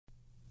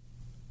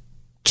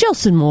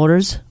Chilson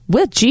Motors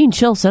with Gene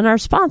Chilson are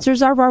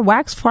sponsors of our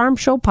Wax Farm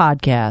Show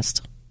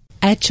podcast.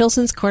 At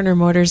Chilson's Corner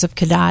Motors of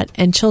Cadott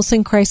and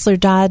Chilson Chrysler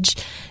Dodge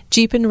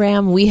Jeep and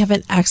Ram, we have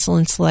an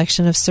excellent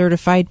selection of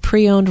certified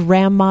pre-owned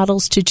Ram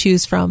models to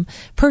choose from.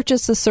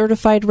 Purchase a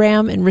certified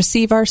Ram and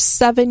receive our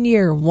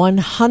 7-year,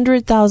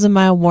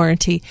 100,000-mile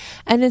warranty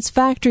and its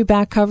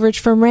factory-back coverage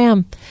from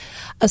Ram.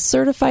 A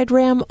certified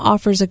Ram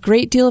offers a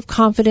great deal of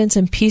confidence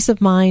and peace of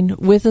mind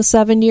with a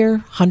 7-year,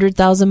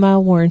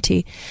 100,000-mile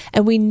warranty.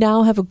 And we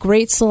now have a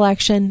great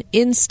selection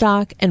in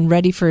stock and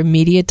ready for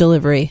immediate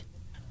delivery.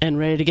 And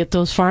ready to get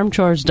those farm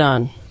chores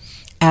done.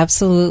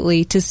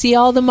 Absolutely. To see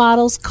all the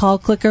models, call,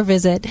 click, or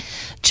visit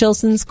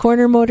Chilson's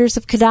Corner Motors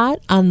of Cadott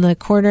on the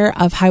corner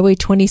of Highway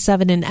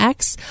 27 and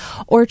X,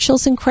 or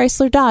Chilson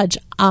Chrysler Dodge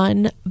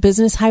on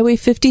Business Highway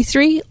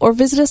 53, or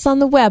visit us on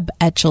the web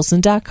at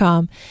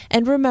chilson.com.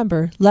 And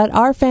remember, let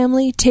our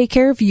family take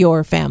care of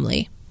your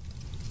family.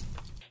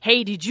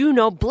 Hey, did you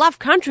know Bluff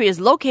Country is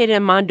located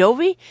in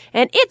Mondovi?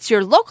 And it's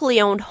your locally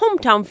owned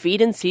hometown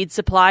feed and seed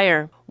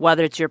supplier.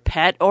 Whether it's your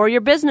pet or your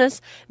business,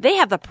 they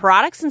have the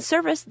products and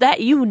service that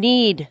you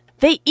need.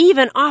 They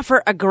even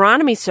offer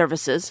agronomy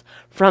services,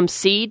 from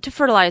seed to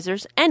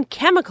fertilizers and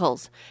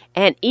chemicals,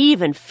 and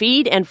even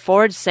feed and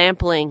forage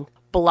sampling.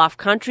 Bluff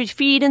Country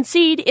Feed and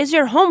Seed is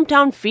your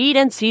hometown feed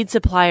and seed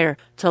supplier.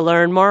 To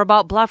learn more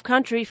about Bluff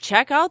Country,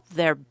 check out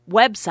their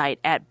website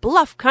at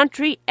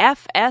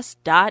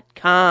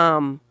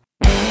bluffcountryfs.com.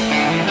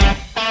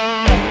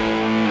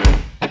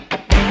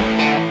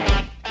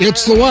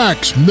 It's the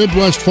Wax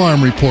Midwest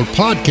Farm Report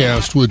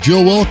podcast with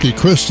Joe Welke,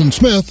 Kristen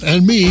Smith,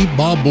 and me,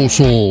 Bob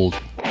Bosold.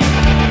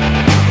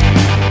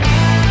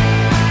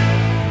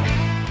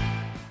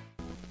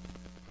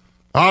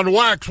 On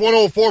Wax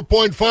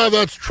 104.5,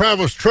 that's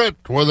Travis Tritt,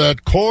 where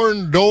that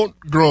corn don't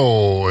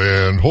grow.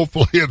 And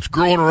hopefully it's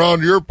growing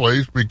around your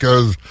place,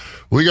 because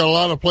we got a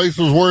lot of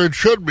places where it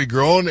should be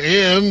growing,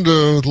 and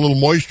with a little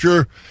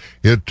moisture,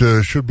 it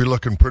should be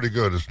looking pretty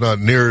good. It's not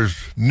near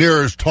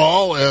as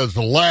tall as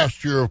the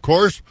last year, of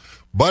course,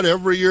 but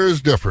every year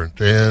is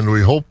different, and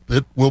we hope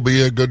it will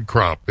be a good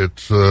crop.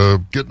 It's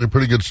getting a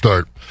pretty good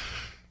start.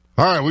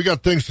 All right, we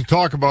got things to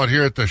talk about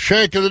here at the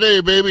Shank of the Day,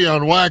 baby,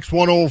 on Wax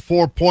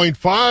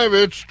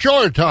 104.5. It's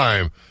chore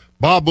time.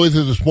 Bob with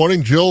you this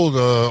morning. Jill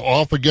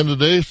off again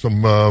today.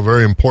 Some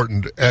very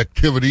important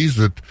activities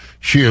that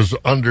she is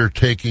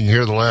undertaking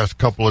here the last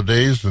couple of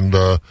days, and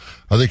I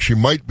think she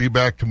might be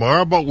back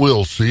tomorrow, but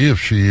we'll see. If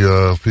she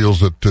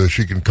feels that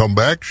she can come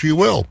back, she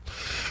will.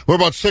 We're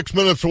about 6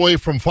 minutes away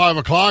from 5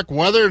 o'clock.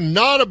 Weather,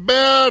 not a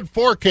bad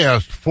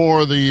forecast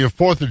for the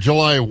 4th of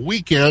July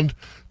weekend.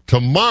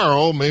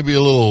 Tomorrow, maybe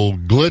a little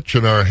glitch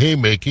in our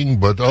haymaking,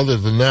 but other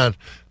than that,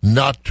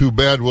 not too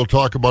bad. We'll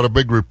talk about a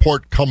big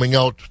report coming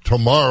out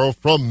tomorrow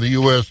from the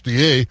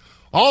USDA.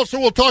 Also,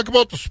 we'll talk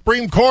about the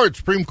Supreme Court.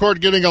 Supreme Court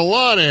getting a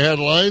lot of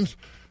headlines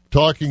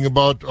talking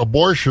about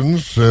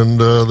abortions, and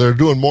they're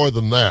doing more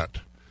than that.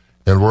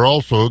 And we're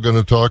also going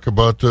to talk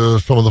about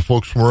some of the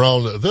folks from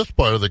around this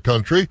part of the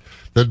country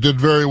that did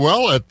very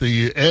well at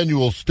the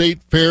annual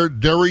State Fair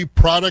Dairy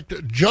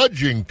Product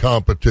Judging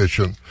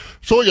Competition.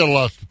 So we got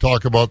lots to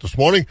talk about this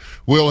morning.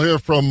 We'll hear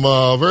from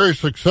very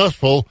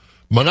successful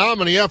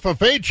Menominee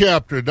FFA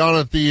chapter down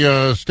at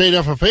the State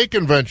FFA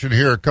Convention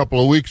here a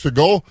couple of weeks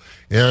ago,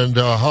 and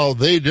how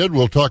they did.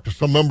 We'll talk to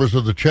some members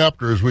of the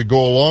chapter as we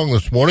go along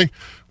this morning.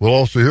 We'll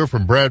also hear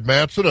from Brad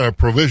Matson, our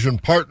Provision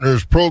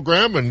Partners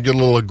program, and get a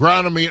little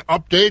agronomy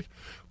update.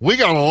 We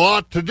got a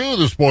lot to do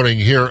this morning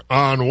here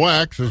on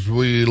Wax as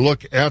we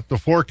look at the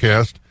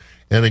forecast.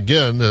 And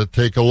again,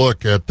 take a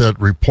look at that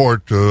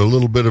report, a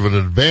little bit of an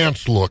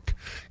advanced look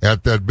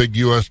at that big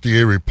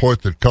USDA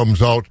report that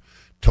comes out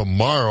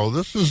tomorrow.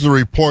 This is the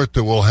report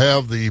that will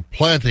have the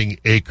planting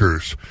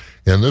acres.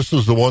 And this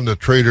is the one that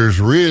traders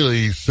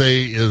really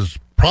say is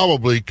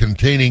probably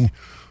containing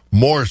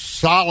more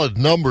solid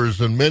numbers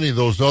than many of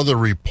those other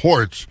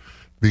reports,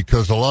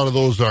 because a lot of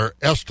those are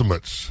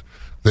estimates.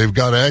 They've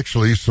got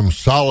actually some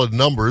solid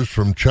numbers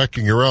from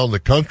checking around the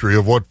country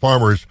of what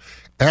farmers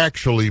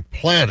actually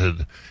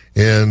planted,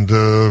 and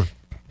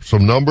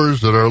some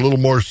numbers that are a little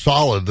more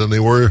solid than they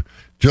were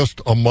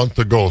just a month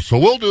ago. So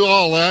we'll do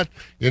all that,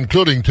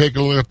 including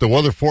taking a look at the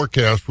weather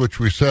forecast, which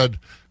we said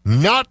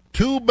not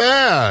too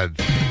bad.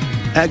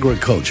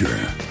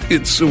 Agriculture.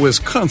 It's a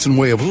Wisconsin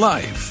way of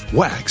life.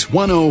 Wax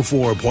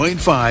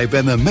 104.5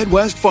 and the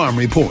Midwest Farm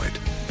Report.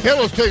 Hey,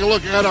 let's take a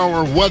look at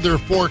our weather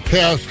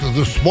forecast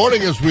this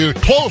morning as we get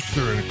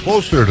closer and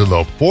closer to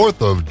the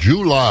 4th of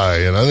July.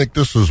 And I think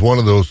this is one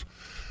of those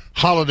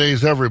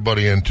holidays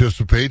everybody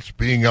anticipates,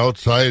 being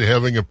outside,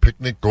 having a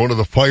picnic, going to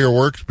the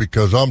fireworks,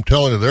 because I'm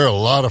telling you, there are a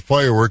lot of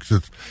fireworks.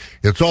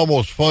 It's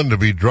almost fun to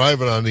be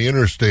driving on the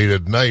interstate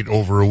at night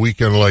over a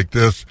weekend like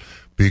this,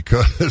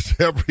 because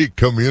every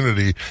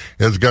community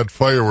has got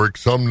fireworks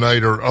some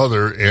night or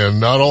other, and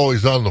not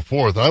always on the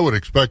 4th. I would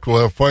expect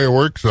we'll have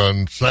fireworks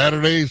on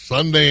Saturday,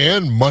 Sunday,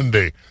 and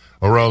Monday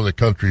around the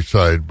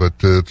countryside. But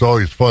it's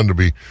always fun to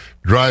be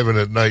driving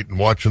at night and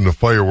watching the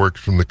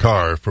fireworks from the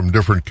car from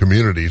different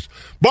communities.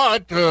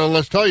 But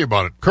let's tell you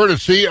about it.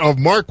 Courtesy of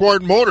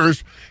Marquardt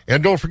Motors.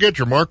 And don't forget,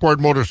 your Marquardt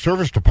Motors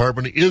service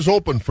department is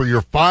open for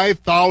your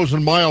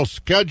 5,000-mile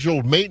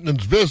scheduled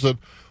maintenance visit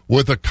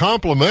with a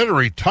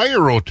complimentary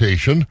tire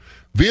rotation,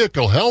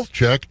 vehicle health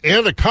check,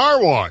 and a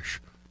car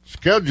wash.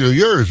 Schedule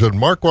yours at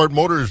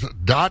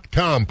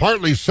marquardtmotors.com.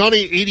 Partly sunny,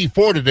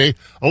 84 today.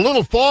 A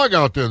little fog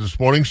out there this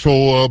morning,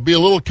 so be a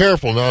little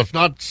careful. Now, it's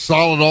not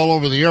solid all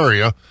over the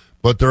area,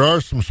 but there are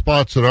some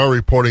spots that are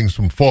reporting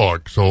some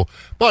fog. So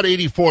about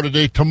 84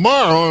 today.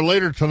 Tomorrow, or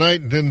later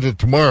tonight and into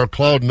tomorrow,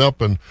 clouding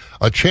up and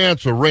a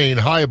chance of rain.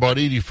 High about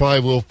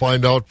 85. We'll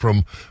find out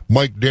from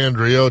Mike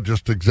D'Andrea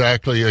just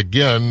exactly,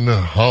 again,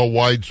 how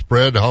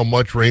widespread, how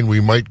much rain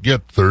we might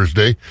get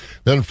Thursday.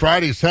 Then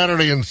Friday,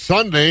 Saturday, and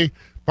Sunday,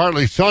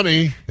 partly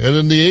sunny and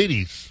in the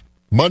 80s.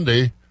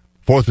 Monday,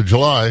 4th of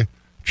July,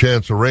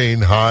 chance of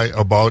rain, high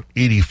about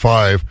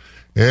 85.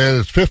 And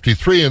it's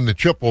 53 in the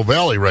Chippewa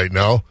Valley right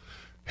now.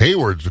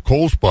 Hayward's the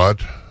cold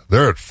spot.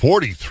 They're at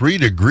 43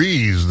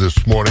 degrees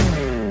this morning.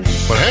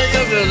 But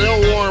hang in there,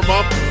 they'll warm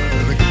up.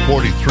 I think it's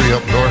 43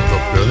 up north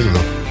up there. I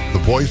think the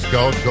Boy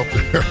Scouts up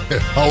there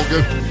at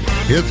Haugen.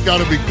 It's got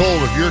to be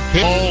cold. If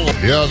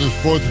you're this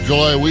 4th of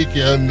July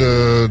weekend,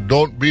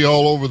 don't be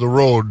all over the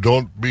road.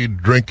 Don't be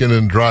drinking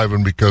and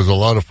driving, because a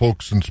lot of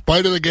folks, in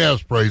spite of the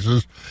gas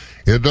prices,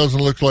 it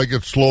doesn't look like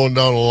it's slowing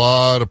down a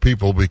lot of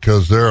people,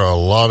 because there are a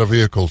lot of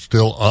vehicles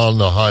still on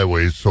the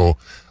highways. So,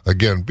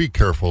 again, be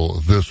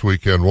careful this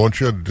weekend, won't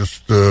you?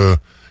 Just,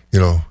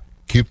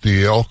 keep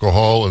the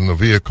alcohol and the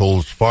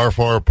vehicles far,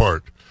 far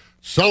apart.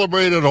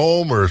 Celebrate at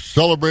home or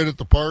celebrate at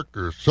the park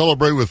or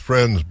celebrate with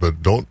friends,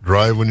 but don't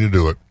drive when you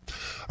do it.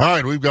 All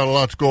right, we've got a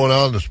lot going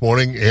on this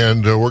morning,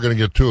 and we're going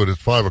to get to it.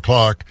 It's 5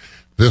 o'clock.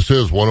 This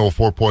is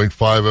 104.5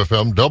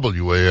 FM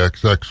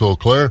WAXX Eau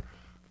Claire.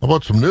 How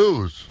about some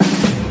news?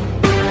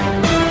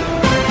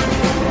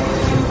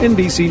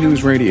 NBC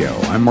News Radio,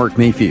 I'm Mark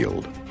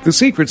Mayfield. The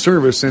Secret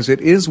Service says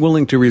it is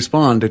willing to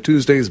respond to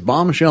Tuesday's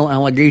bombshell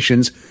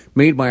allegations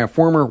made by a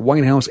former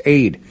White House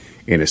aide.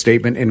 In a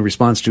statement in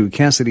response to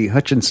Cassidy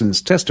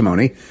Hutchinson's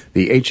testimony,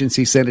 the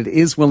agency said it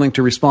is willing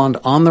to respond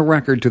on the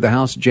record to the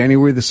House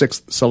January the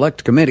 6th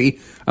Select Committee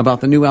about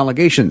the new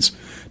allegations.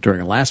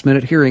 During a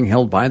last-minute hearing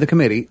held by the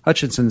committee,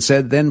 Hutchinson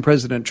said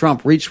then-President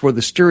Trump reached for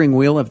the steering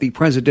wheel of the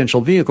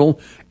presidential vehicle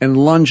and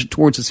lunged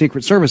towards a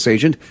Secret Service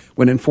agent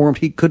when informed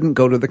he couldn't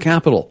go to the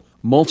Capitol.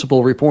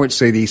 Multiple reports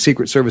say the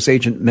Secret Service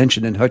agent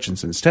mentioned in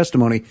Hutchinson's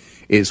testimony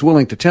is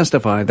willing to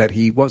testify that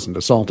he wasn't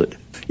assaulted.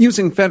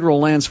 Using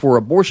federal lands for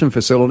abortion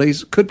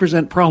facilities could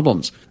present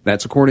problems.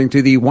 That's according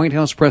to the White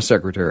House press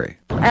secretary.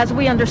 As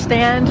we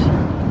understand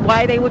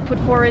why they would put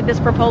forward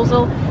this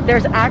proposal,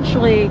 there's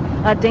actually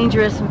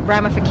dangerous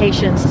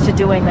ramifications to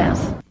doing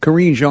this.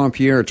 Karine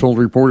Jean-Pierre told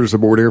reporters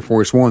aboard Air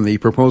Force One the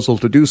proposal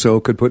to do so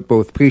could put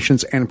both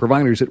patients and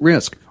providers at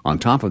risk. On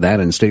top of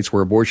that, in states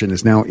where abortion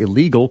is now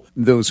illegal,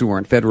 those who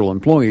aren't federal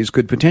employees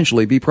could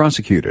potentially be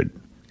prosecuted.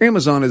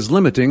 Amazon is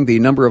limiting the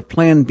number of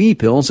Plan B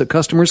pills that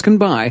customers can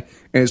buy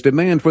as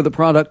demand for the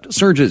product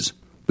surges.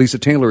 Lisa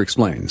Taylor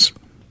explains.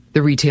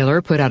 The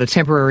retailer put out a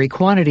temporary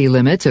quantity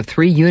limit of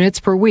 3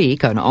 units per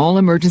week on all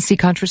emergency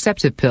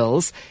contraceptive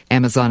pills.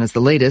 Amazon is the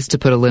latest to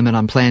put a limit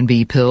on Plan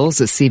B pills,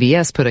 as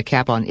CVS put a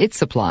cap on its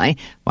supply,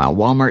 while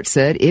Walmart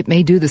said it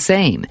may do the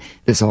same.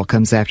 This all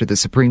comes after the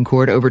Supreme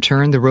Court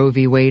overturned the Roe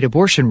v. Wade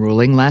abortion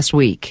ruling last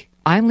week.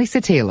 I'm Lisa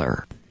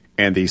Taylor.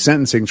 And the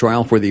sentencing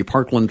trial for the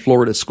Parkland,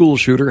 Florida school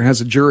shooter has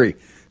a jury.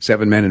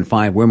 7 men and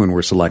 5 women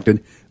were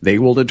selected. They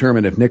will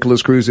determine if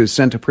Nicholas Cruz is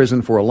sent to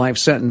prison for a life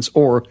sentence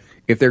or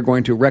if they're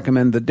going to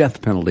recommend the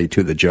death penalty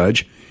to the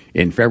judge.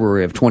 In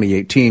February of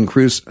 2018,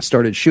 Cruz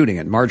started shooting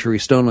at Marjorie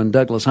Stoneman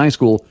Douglas High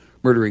School,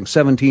 murdering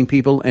 17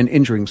 people and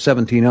injuring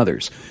 17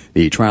 others.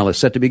 The trial is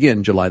set to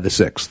begin July the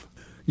 6th.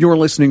 You're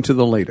listening to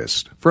the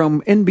latest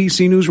from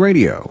NBC News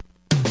Radio.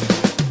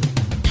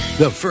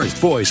 The first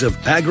voice of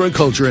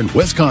agriculture in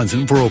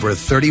Wisconsin for over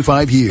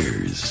 35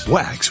 years.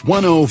 Wax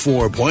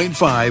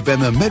 104.5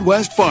 and the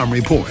Midwest Farm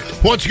Report.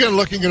 Once again,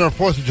 looking at our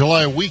 4th of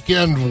July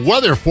weekend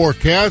weather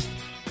forecast.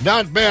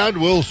 Not bad.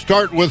 We'll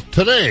start with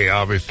today,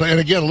 obviously.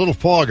 And again, a little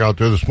fog out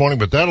there this morning,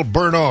 but that'll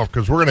burn off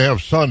because we're going to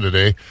have sun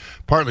today.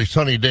 Partly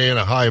sunny day and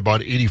a high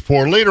about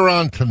 84. Later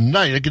on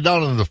tonight, it get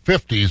down into the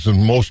 50s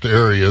in most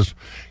areas.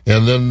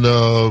 And then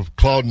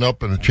clouding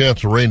up and a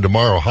chance of rain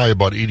tomorrow, high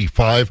about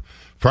 85.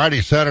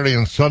 Friday, Saturday,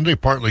 and Sunday,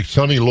 partly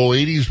sunny, low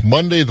 80s.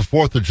 Monday, the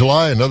 4th of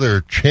July,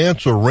 another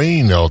chance of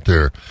rain out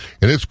there.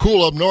 And it's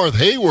cool up north.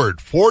 Hayward,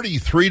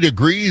 43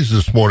 degrees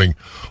this morning.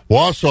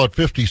 Wausau at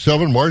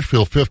 57,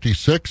 Marshfield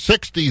 56,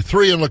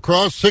 63 in La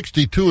Crosse,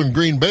 62 in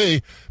Green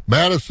Bay.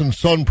 Madison,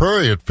 Sun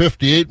Prairie at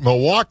 58,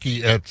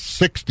 Milwaukee at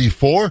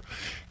 64.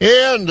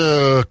 And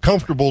a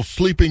comfortable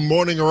sleeping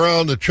morning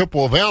around the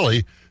Chippewa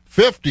Valley,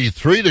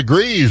 53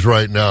 degrees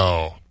right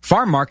now.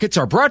 Farm markets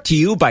are brought to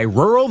you by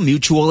Rural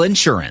Mutual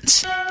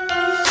Insurance.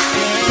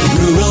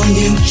 Rural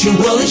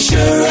Mutual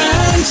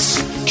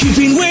Insurance,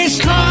 keeping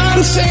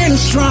Wisconsin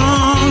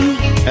strong.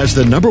 As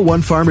the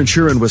 #1 farm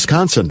insurer in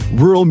Wisconsin,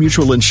 Rural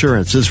Mutual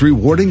Insurance is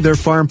rewarding their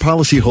farm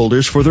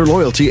policyholders for their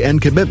loyalty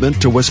and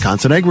commitment to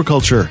Wisconsin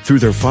agriculture through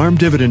their Farm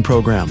Dividend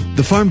program.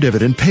 The Farm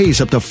Dividend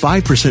pays up to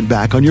 5%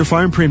 back on your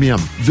farm premium.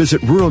 Visit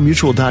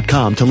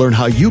ruralmutual.com to learn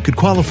how you could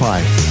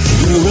qualify.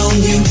 Rural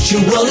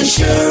Mutual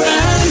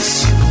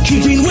Insurance,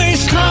 keeping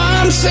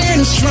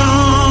Wisconsin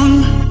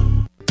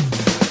strong.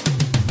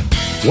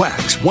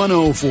 Wax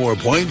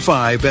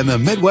 104.5 and the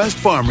Midwest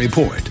Farm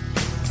Report.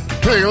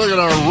 Take a look at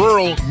our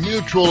Rural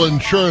Mutual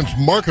Insurance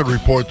market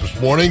report this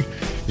morning.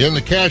 In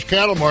the cash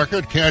cattle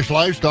market, cash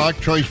livestock,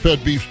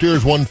 choice-fed beef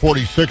steers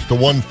 146 to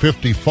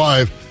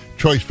 155,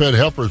 choice-fed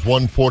heifers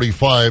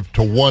 145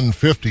 to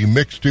 150,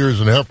 mixed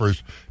steers and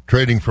heifers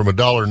trading from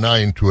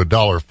 $1.09 to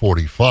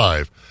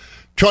 $1.45.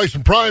 Choice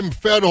and prime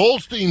fed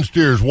Holstein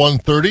steers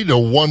 130 to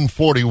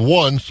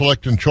 141,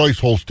 select and choice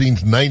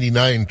Holsteins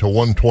 99 to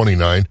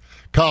 129,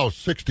 cows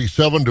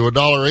 67 to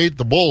 $1.08,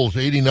 the bulls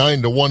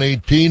 89 to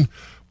 118.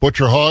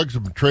 Butcher hogs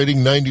have been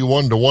trading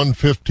 91 to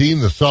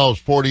 115, the sows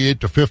 48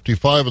 to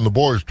 55, and the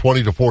boars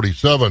 20 to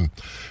 47.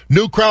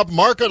 New crop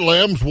market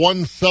lambs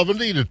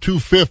 170 to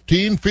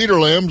 215, feeder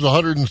lambs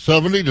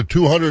 170 to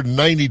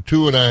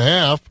 292 and a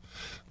half.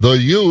 The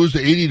ewes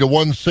 80 to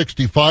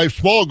 165,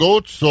 small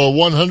goats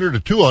 100 to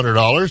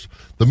 $200.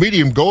 The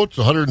medium goats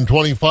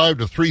 125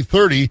 to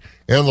 330,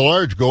 and the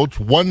large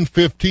goats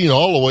 115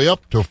 all the way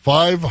up to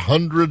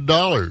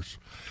 $500.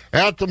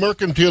 At the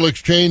Mercantile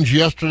Exchange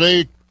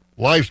yesterday,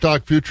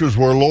 livestock futures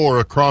were lower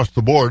across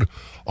the board.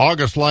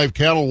 August live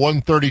cattle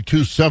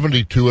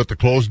 132.72 at the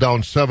close,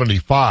 down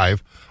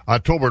 75.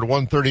 October at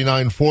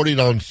 139.40,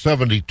 down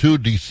 72.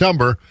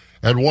 December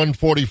at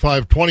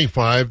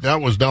 145.25, that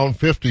was down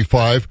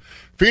 55.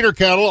 Feeder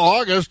cattle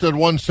August at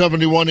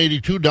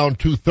 171.82, down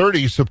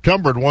 230.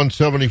 September at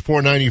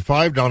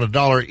 174.95, down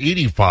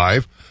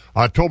 $1.85.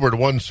 October at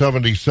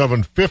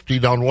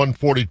 177.50, down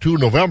 142.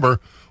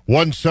 November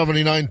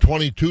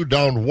 179.22,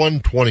 down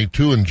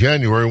 122. In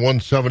January,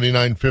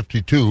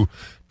 179.52,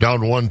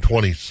 down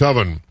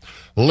 127.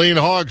 Lean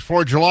hogs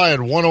for July at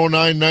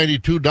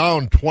 109.92,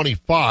 down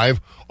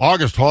 25.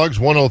 August hogs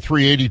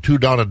 103.82,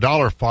 down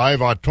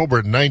 $1.05. October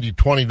at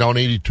 90.20, down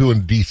 82.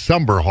 And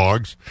December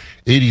hogs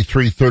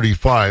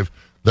 83.35,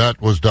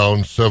 that was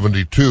down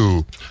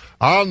 72.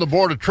 On the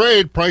Board of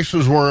Trade,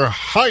 prices were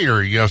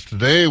higher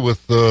yesterday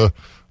with a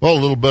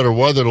little better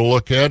weather to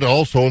look at.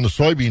 Also in the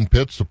soybean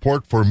pits,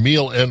 support for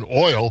meal and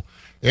oil.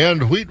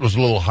 And wheat was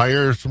a little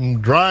higher.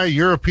 Some dry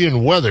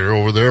European weather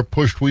over there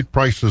pushed wheat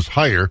prices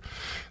higher.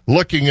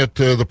 Looking at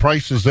the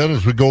prices then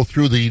as we go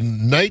through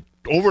the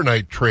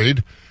overnight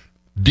trade,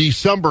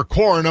 December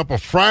corn up a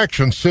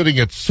fraction, sitting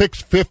at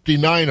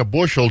 $6.59 a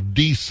bushel.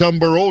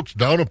 December oats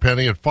down a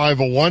penny at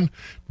 $5.01.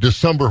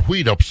 December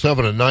wheat up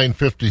 7 at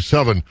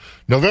 $9.57.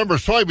 November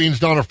soybeans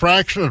down a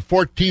fraction at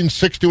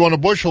 $14.61 a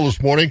bushel this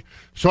morning.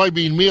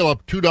 Soybean meal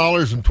up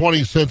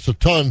 $2.20 a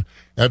ton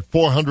at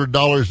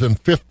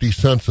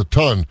 $400.50 a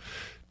ton.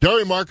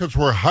 Dairy markets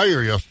were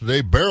higher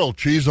yesterday. Barrel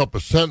cheese up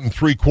 1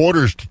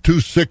 3/4 to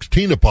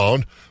 $2.16 a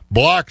pound.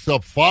 Blocks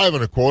up 5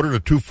 1/4 to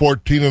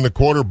 $2.14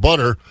 1/4.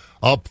 Butter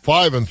up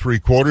 5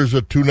 3/4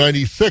 at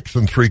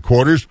 $2.96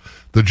 3/4.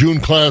 The June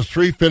Class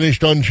 3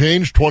 finished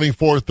unchanged,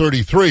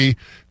 24.33.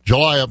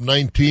 July up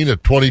 19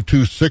 at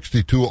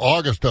 22.62.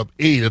 August up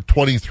 8 at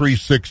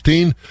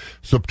 23.16.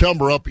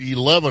 September up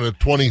 11 at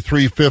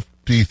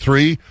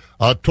 23.53.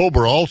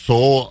 October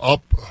also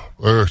at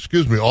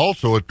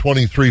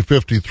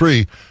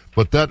 23.53,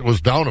 but that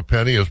was down a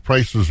penny as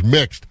prices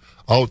mixed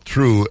out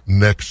through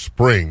next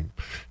spring.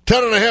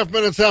 10.5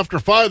 minutes after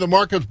 5, the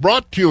market's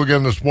brought to you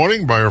again this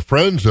morning by our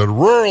friends at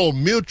Rural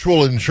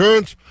Mutual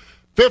Insurance.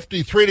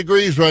 53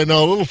 degrees right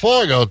now, a little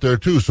fog out there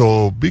too,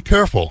 so be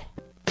careful.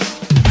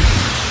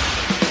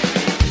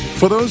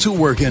 For those who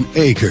work in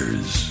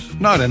acres,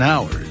 not in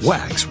hours,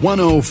 Wax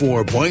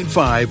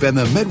 104.5 and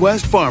the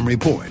Midwest Farm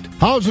Report.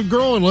 How's it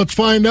growing? Let's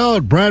find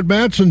out. Brad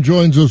Matson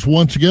joins us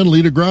once again,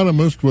 lead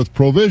agronomist with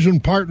Provision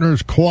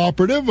Partners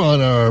Cooperative on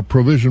our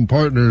Provision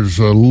Partners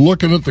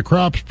Looking at the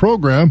Crops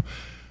program.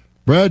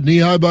 Brad, knee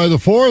high by the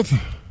 4th?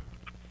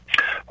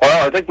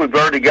 Well, I think we've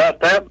already got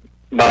that,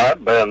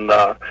 Bob, and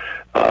a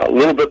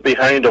little bit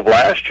behind of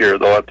last year,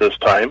 though, at this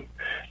time.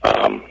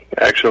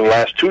 Actually, the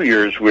last 2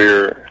 years,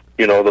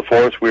 the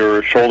 4th, we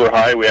were shoulder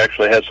high. We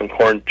actually had some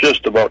corn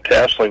just about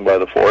tasseling by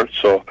the 4th,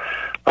 so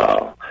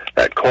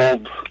that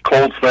cold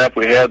snap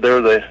we had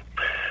there the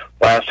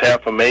last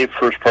half of May,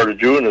 first part of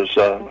June has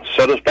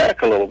set us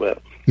back a little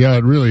bit. Yeah,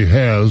 it really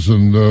has,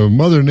 and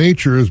Mother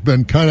Nature has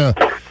been kind of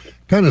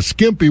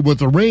skimpy with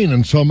the rain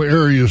in some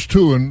areas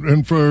too.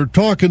 And for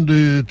talking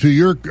to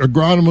your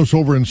agronomists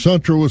over in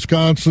central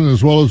Wisconsin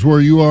as well as where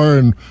you are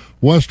in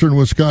western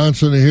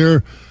Wisconsin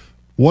here,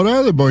 what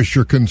are the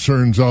moisture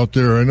concerns out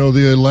there? I know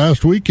the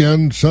last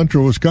weekend,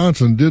 central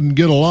Wisconsin didn't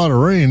get a lot of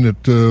rain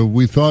that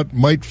we thought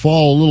might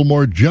fall a little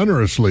more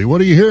generously.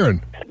 What are you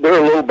hearing? They're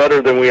a little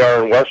better than we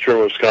are in western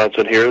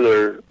Wisconsin here.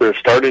 They're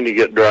starting to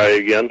get dry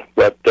again,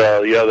 but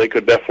they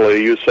could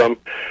definitely use some.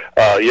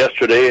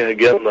 Yesterday,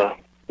 again,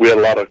 we had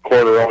a lot of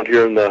corn around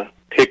here in the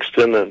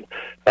Hickston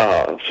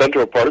and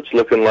Central parts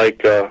looking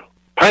like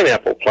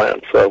pineapple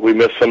plants. We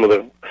missed some of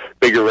the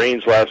bigger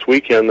rains last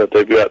weekend that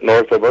they've got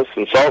north of us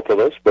and south of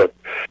us, but,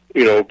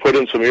 put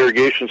in some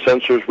irrigation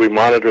sensors. We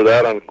monitor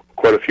that on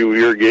quite a few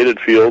irrigated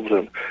fields,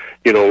 and,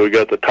 we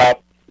got the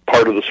top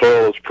part of the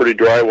soil is pretty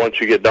dry. Once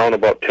you get down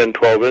about 10,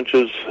 12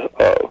 inches,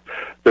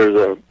 there's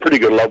a pretty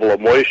good level of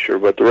moisture,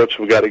 but the roots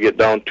have got to get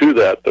down to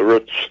that. The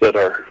roots that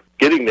are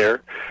getting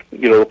there,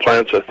 the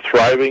plants are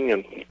thriving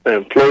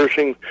and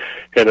flourishing,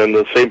 and in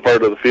the same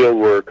part of the field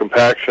where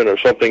compaction or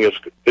something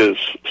is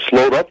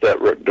slowed up that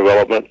root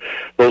development,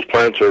 those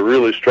plants are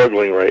really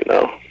struggling right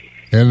now.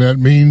 And that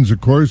means, of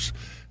course,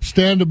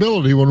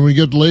 standability when we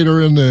get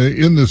later in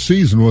the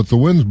season with the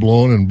winds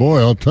blowing, and boy,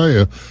 I'll tell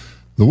you,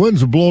 the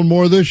winds have blown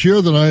more this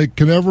year than I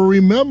can ever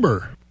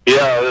remember.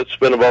 Yeah, it's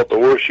been about the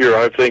worst year.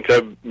 I think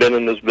I've been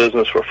in this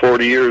business for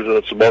 40 years, and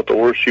it's about the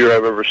worst year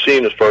I've ever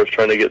seen as far as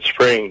trying to get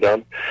spraying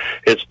done.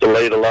 It's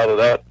delayed a lot of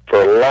that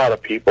for a lot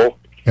of people.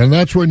 And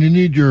that's when you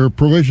need your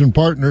provision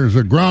partners,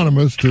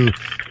 agronomists,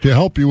 to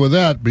help you with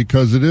that,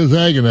 because it is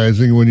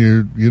agonizing when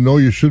you know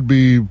you should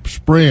be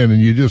spraying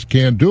and you just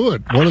can't do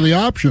it. What are the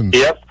options?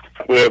 Yep.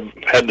 We've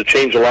had to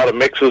change a lot of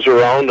mixes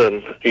around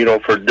and,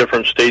 for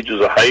different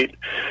stages of height.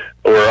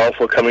 We're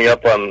also coming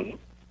up on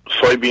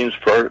soybeans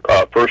for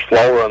first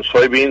flower on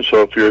soybeans.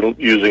 So if you're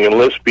using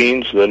enlist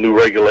beans, the new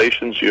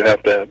regulations, you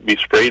have to be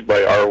sprayed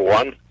by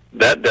R1.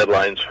 That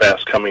deadline's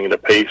fast coming into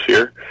pace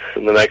here.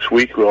 In the next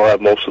week, we'll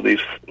have most of these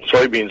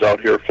soybeans out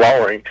here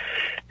flowering,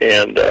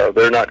 and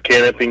they're not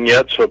canopying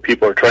yet, so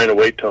people are trying to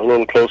wait till a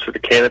little closer to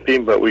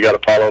canopying, but we got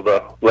to follow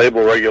the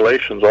label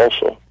regulations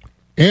also.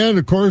 And,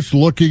 of course,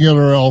 looking at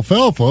our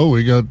alfalfa,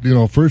 we got,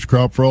 first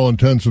crop for all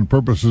intents and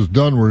purposes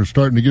done. We're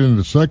starting to get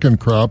into second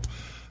crop.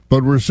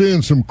 But we're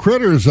seeing some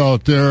critters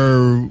out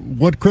there.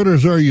 What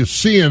critters are you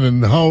seeing,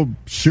 and how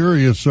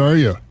serious are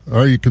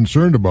you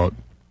concerned about?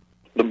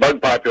 The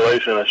bug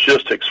population has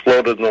just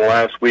exploded in the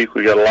last week.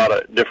 We got a lot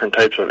of different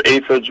types of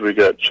aphids. We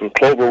got some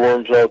clover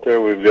worms out there.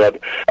 We've got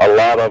a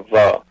lot of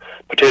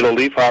potato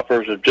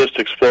leafhoppers have just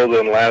exploded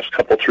in the last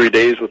 3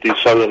 days with these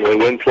southerly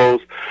wind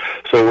flows.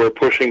 So we're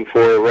pushing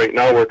for, right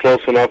now we're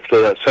close enough to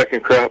that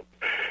second crop,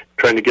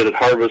 trying to get it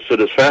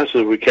harvested as fast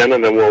as we can,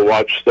 and then we'll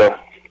watch the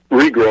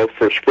regrowth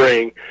for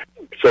spraying.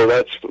 So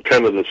that's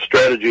kind of the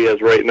strategy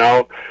as right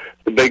now.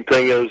 The big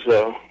thing is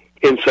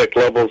insect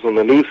levels in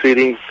the new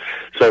seeding.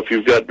 So if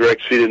you've got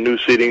direct seeded new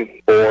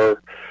seeding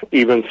or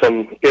even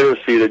some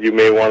interseeded, you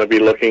may want to be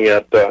looking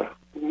at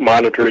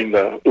monitoring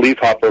the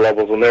leafhopper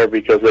levels in there,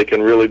 because they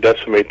can really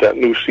decimate that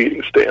new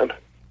seeding stand.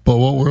 But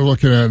what we're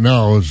looking at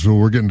now is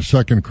we're getting the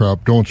second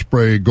crop. Don't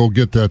spray. Go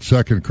get that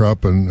second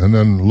crop and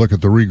then look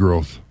at the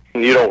regrowth.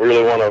 You don't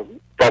really want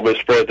to probably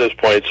spray at this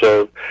point,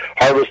 so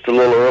harvest a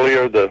little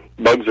earlier. The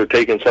bugs are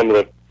taking some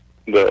of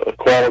the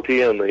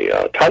quality and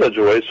the tonnage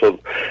away, so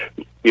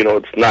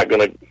it's not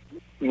going to,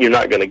 you're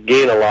not going to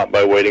gain a lot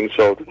by waiting.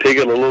 So take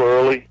it a little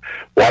early,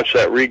 watch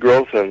that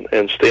regrowth,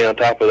 and stay on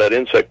top of that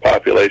insect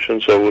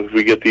population. So if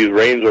we get these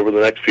rains over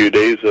the next few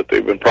days that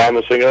they've been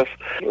promising us,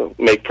 it'll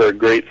make for a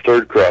great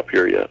third crop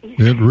here yet.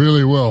 It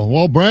really will.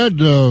 Well, Brad,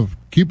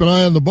 keep an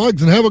eye on the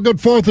bugs and have a good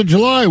 4th of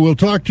July. We'll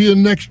talk to you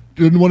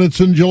when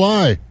it's in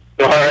July.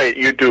 All right,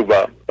 you too,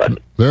 Bob. Bye.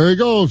 There he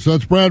goes.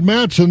 That's Brad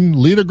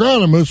Matson, lead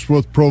agronomist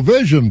with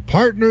Provision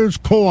Partners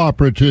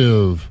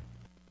Cooperative.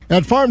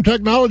 At Farm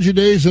Technology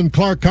Days in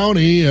Clark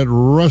County at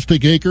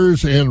Rustic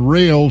Acres and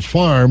Rails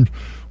Farms,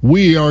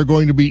 we are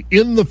going to be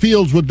in the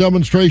fields with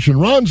demonstration.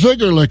 Ron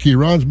Zigerlicki.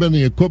 Ron's been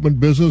in the equipment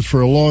business for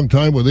a long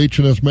time with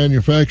H&S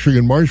Manufacturing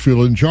in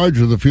Marshfield, in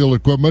charge of the field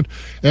equipment.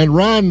 And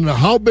Ron,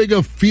 how big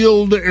a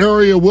field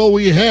area will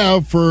we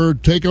have for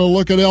taking a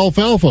look at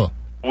alfalfa?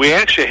 We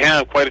actually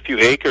have quite a few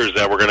acres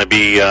that we're going to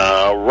be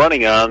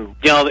running on.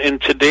 In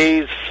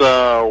today's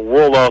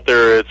world out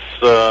there,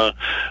 it's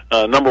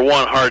number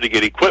one, hard to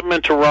get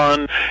equipment to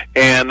run,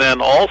 and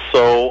then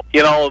also,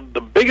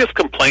 the biggest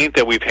complaint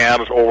that we've had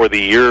over the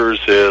years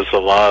is a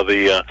lot of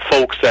the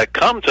folks that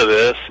come to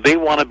this, they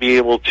want to be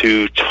able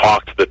to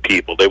talk to the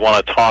people. They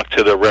want to talk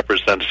to the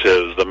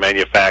representatives, the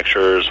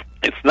manufacturers.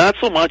 It's not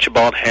so much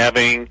about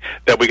having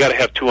that we got to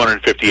have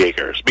 250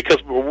 acres,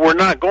 because we're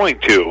not going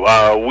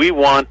to. We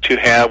want to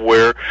have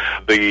where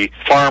the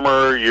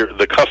farmer,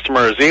 the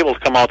customer, is able to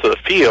come out to the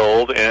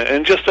field,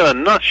 and just in a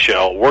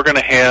nutshell, we're going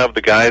to have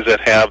the guys that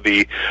have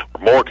the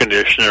mower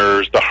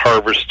conditioners, the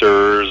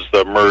harvesters,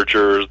 the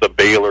mergers, the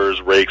balers,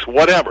 rakes,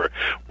 whatever.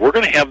 We're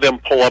going to have them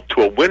pull up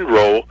to a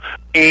windrow,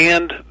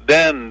 and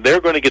then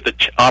they're going to get the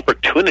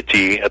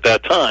opportunity at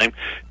that time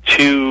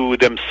to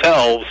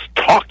themselves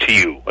talk to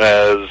you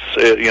as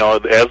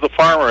as the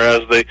farmer,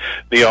 as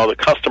the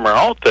customer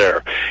out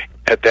there.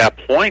 At that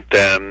point,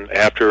 then,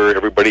 after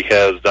everybody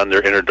has done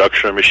their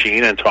introduction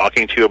machine and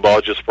talking to you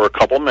about just for a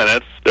couple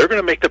minutes, they're going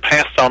to make the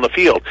pass down the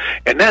field.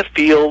 And that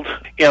field,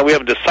 we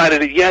haven't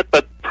decided it yet,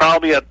 but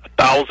probably 1,000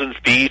 1,000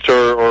 feet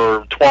or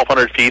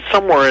 1,200 feet,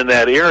 somewhere in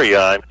that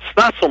area. It's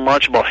not so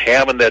much about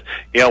having that,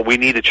 we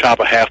need to chop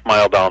a half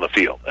mile down the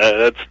field.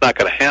 That's not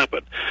going to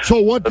happen.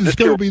 So what is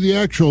going to be the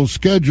actual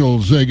schedule,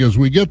 Zig, as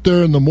we get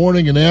there in the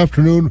morning and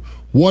afternoon?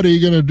 What are you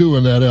going to do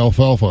in that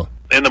alfalfa?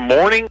 In the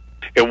morning,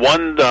 in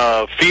one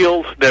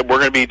field that we're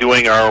going to be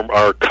doing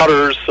our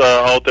cutters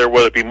out there,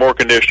 whether it be mower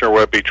conditioner,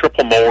 whether it be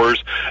triple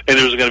mowers, and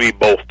there's going to be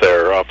both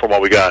there from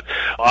what we got.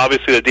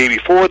 Obviously, the day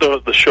before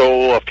the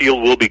show, a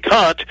field will be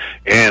cut,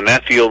 and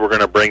that field we're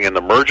going to bring in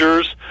the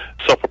mergers,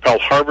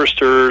 self-propelled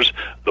harvesters,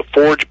 the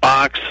forage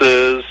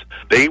boxes.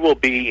 They will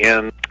be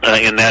in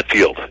that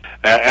field.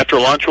 After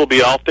lunch, we'll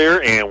be out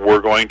there, and we're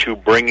going to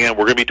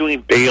be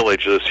doing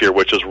baleage this year,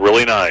 which is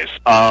really nice.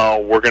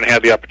 We're going to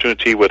have the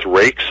opportunity with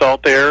rakes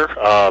out there,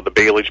 the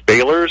baleage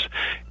balers,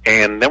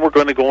 and then we're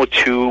going to go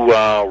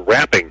to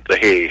wrapping the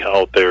hay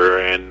out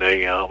there in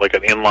like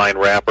an inline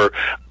wrapper.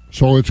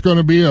 So it's going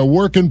to be a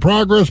work in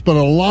progress, but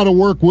a lot of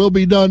work will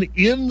be done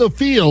in the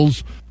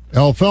fields.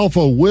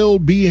 Alfalfa will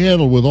be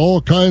handled with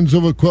all kinds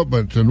of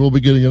equipment, and we'll be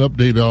getting an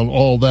update on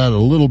all that a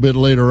little bit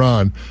later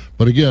on.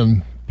 But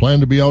again, plan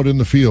to be out in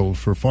the field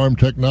for Farm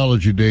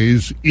Technology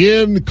Days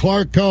in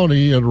Clark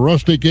County at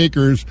Rustic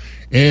Acres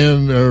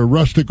and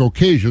Rustic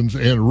Occasions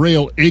and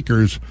Rail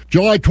Acres.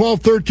 July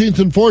 12th, 13th,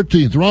 and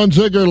 14th, Ron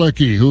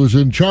Zigerlicki, who's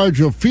in charge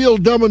of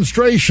field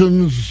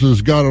demonstrations,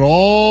 has got it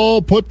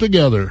all put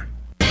together.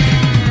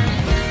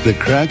 The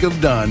crack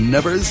of dawn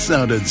never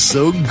sounded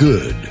so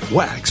good.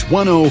 Wax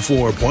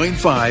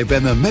 104.5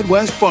 and the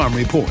Midwest Farm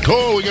Report.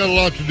 Oh, we got a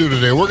lot to do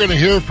today. We're going to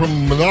hear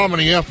from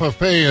Menominee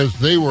FFA as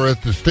they were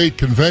at the state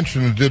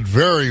convention and did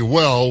very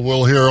well.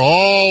 We'll hear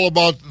all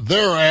about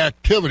their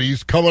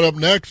activities coming up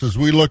next as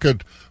we look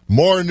at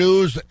more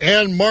news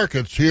and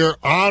markets here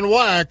on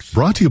Wax.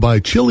 Brought to you by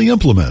Chili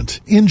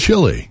Implement in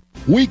Chile.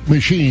 Weak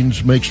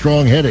machines make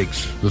strong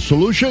headaches. The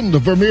solution? The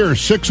Vermeer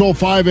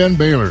 605N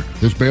baler.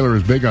 This baler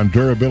is big on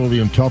durability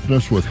and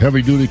toughness with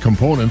heavy-duty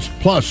components,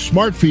 plus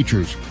smart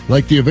features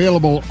like the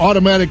available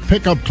automatic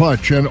pickup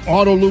clutch and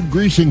auto-lube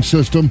greasing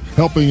system,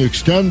 helping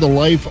extend the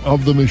life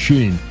of the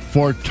machine.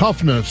 For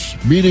toughness,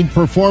 meeting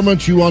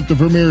performance, you want the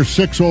Vermeer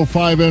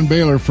 605N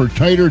baler for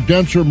tighter,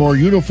 denser, more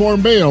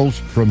uniform bales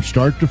from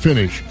start to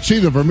finish. See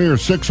the Vermeer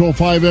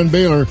 605N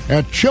baler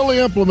at Chili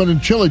Implement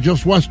in Chile,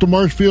 just west of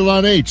Marshfield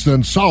on H,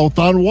 then south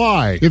on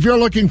Y. If you're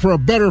looking for a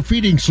better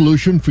feeding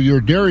solution for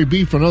your dairy,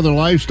 beef, and other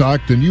livestock,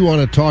 then you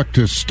want to talk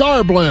to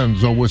Star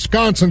Blends, a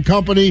Wisconsin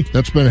company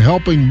that's been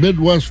helping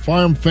Midwest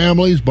farm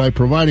families by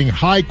providing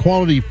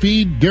high-quality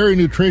feed, dairy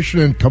nutrition,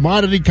 and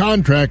commodity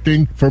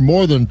contracting for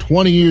more than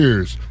 20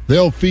 years.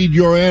 They'll feed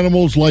your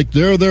animals like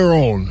they're their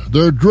own.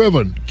 They're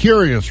driven,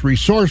 curious,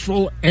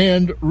 resourceful,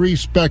 and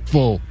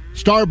respectful.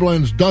 Star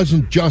Blends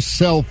doesn't just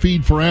sell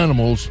feed for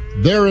animals.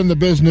 They're in the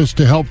business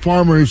to help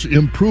farmers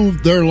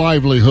improve their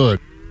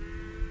livelihood.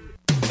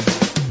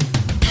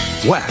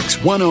 Wax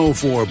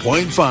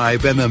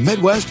 104.5 and the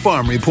Midwest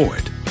Farm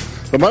Report.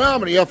 The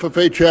Menominee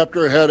FFA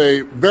chapter had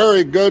a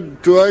very good,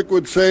 I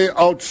would say,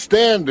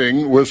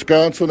 outstanding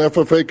Wisconsin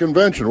FFA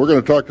convention. We're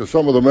going to talk to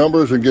some of the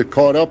members and get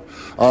caught up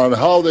on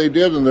how they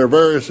did in their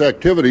various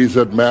activities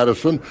at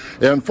Madison.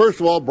 And first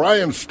of all,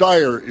 Brian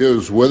Steyer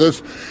is with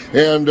us.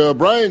 And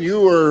Brian,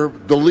 you were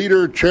the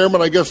leader,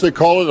 chairman, I guess they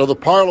call it, of the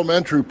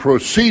parliamentary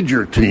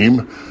procedure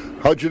team.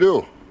 How'd you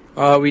do?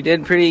 We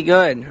did pretty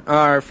good.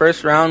 Our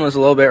first round was a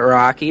little bit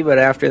rocky, but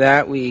after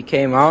that we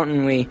came out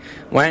and we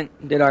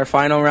did our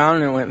final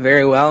round, and it went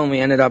very well, and we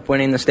ended up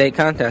winning the state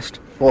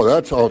contest. Oh,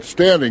 that's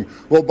outstanding.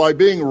 Well, by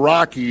being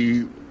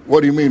rocky,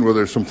 what do you mean? Were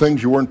there some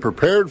things you weren't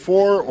prepared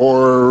for,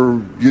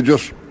 or you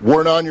just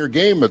weren't on your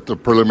game at the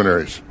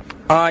preliminaries?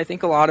 I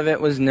think a lot of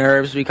it was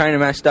nerves. We kind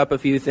of messed up a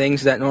few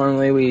things that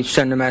normally we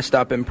shouldn't have messed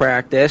up in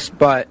practice,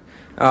 but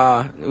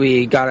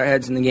we got our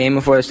heads in the game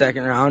before the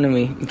second round, and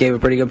we gave a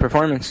pretty good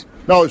performance.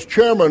 Now, as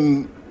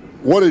chairman,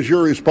 what is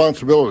your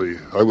responsibility?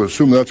 I would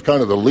assume that's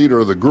kind of the leader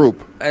of the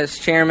group. As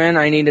chairman,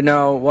 I need to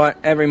know what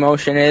every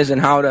motion is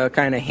and how to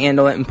kind of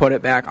handle it and put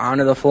it back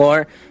onto the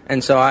floor.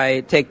 And so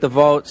I take the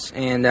votes,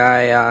 and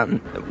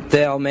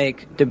they'll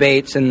make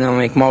debates and they'll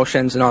make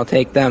motions, and I'll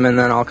take them, and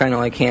then I'll kind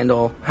of like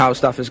handle how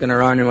stuff is going to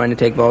run and when to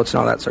take votes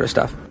and all that sort of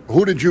stuff.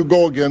 Who did you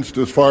go against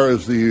as far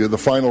as the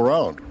final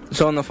round?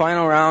 So in the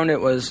final round, it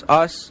was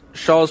us,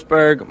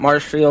 Schulzburg,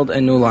 Marshfield,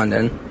 and New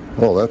London.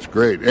 Oh, that's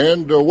great.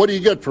 And what do you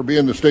get for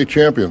being the state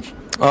champions?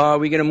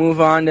 We get to move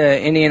on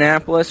to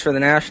Indianapolis for the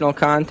national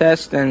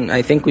contest, and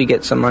I think we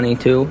get some money,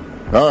 too.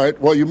 All right.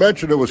 Well, you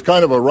mentioned it was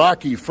kind of a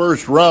rocky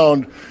first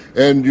round,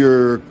 and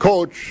your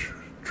coach,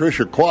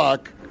 Tricia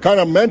Kwok,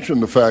 kind of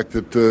mentioned the fact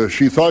that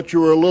she thought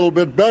you were a little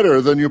bit better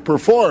than you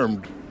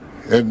performed,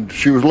 and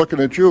she was looking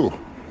at you.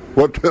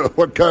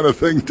 What kind of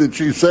things did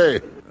she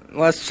say?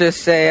 let's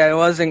just say I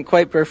wasn't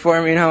quite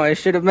performing how I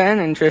should have been,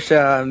 and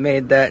Tricia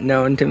made that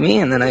known to me,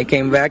 and then I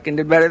came back and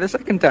did better the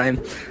second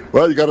time.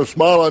 Well, you got a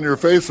smile on your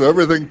face, so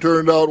everything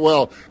turned out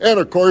well. And,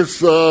 of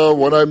course,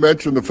 when I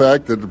mentioned the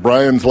fact that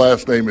Brian's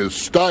last name is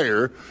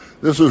Steyer,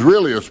 this is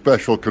really a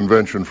special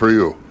convention for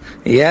you.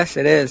 Yes,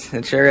 it is.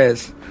 It sure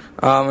is.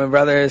 My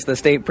brother is the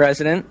state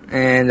president,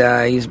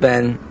 and he's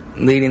been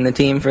leading the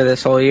team for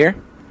this whole year.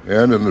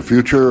 And in the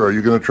future, are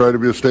you going to try to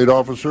be a state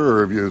officer,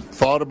 or have you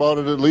thought about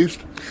it at least?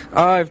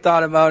 I've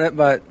thought about it,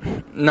 but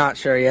not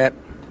sure yet.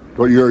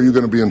 What year are you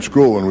going to be in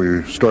school when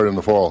we start in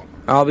the fall?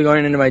 I'll be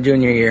going into my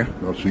junior year.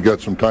 Well, so you got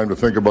some time to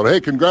think about it.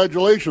 Hey,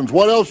 congratulations.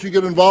 What else you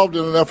get involved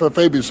in an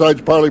FFA besides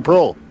Parley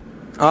Pro?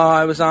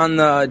 I was on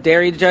the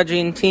dairy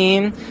judging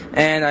team,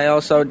 and I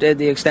also did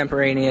the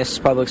extemporaneous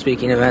public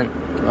speaking event.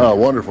 Ah,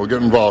 wonderful.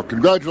 Get involved.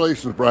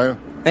 Congratulations, Brian.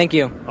 Thank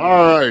you.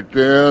 All right,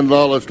 and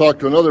now let's talk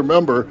to another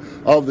member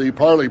of the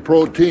Parley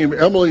Pro team,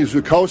 Emily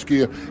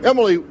Zukowski.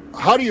 Emily,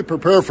 how do you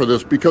prepare for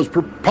this? Because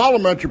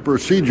parliamentary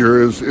procedure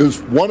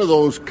is one of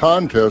those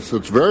contests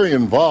that's very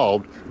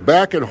involved.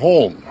 Back at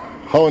home,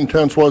 how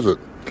intense was it?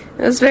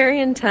 It was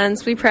very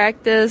intense. We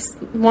practiced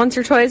once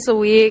or twice a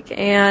week,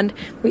 and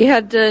we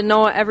had to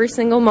know every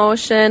single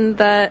motion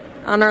that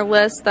on our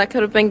list that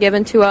could have been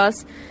given to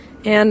us.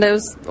 And it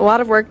was a lot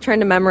of work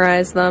trying to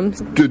memorize them.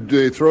 Did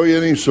they throw you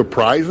any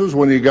surprises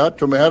when you got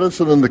to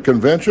Madison and the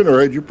convention, or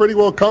had you pretty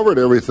well covered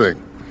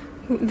everything?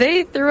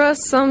 They threw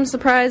us some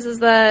surprises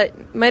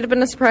that might have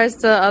been a surprise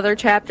to other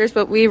chapters,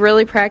 but we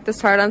really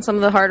practiced hard on some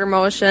of the harder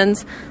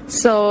motions,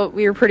 so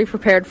we were pretty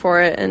prepared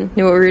for it and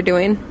knew what we were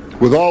doing.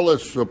 With all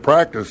this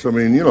practice, I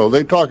mean, you know,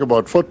 they talk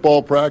about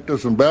football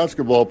practice and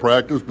basketball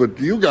practice, but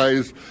you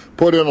guys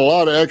put in a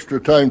lot of extra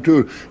time,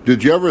 too.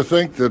 Did you ever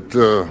think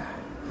that...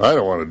 I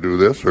don't want to do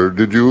this, or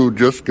did you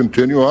just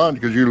continue on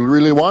because you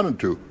really wanted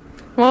to?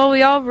 Well,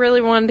 we all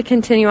really wanted to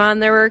continue on.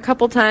 There were a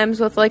couple times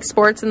with, like,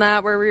 sports and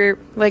that where we were,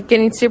 like,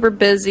 getting super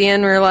busy,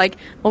 and we were like,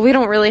 well, we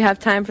don't really have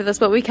time for this,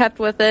 but we kept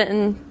with it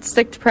and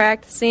stick to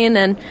practicing,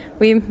 and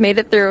we made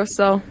it through,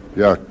 so.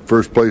 Yeah,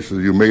 first place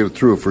you made it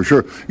through for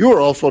sure. You were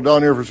also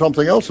down here for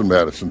something else in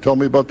Madison. Tell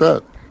me about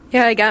that.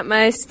 Yeah, I got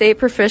my state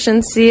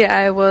proficiency.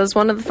 I was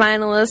one of the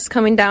finalists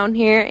coming down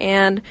here,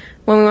 and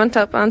when we went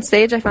up on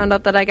stage, I found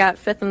out that I got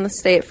 5th in the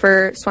state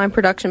for swine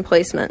production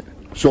placement.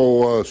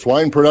 So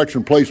swine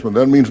production placement,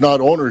 that means not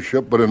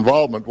ownership, but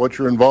involvement. What's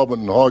your involvement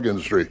in the hog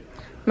industry?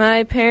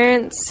 My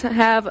parents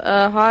have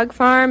a hog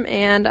farm,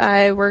 and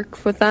I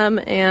work with them,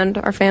 and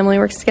our family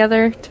works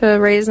together to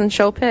raise and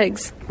show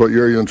pigs. What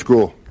year are you in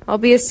school? I'll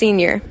be a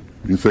senior.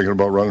 You thinking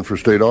about running for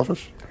state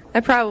office?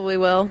 I probably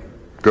will.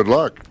 Good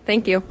luck.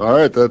 Thank you. All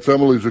right, that's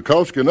Emily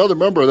Zukowski, another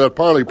member of that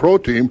Parley Pro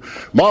team,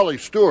 Molly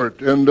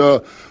Stewart. And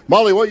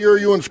Molly, what year are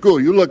you in school?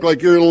 You look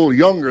like you're a little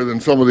younger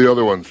than some of the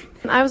other ones.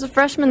 I was a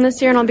freshman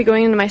this year, and I'll be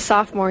going into my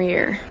sophomore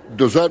year.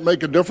 Does that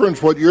make a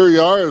difference what year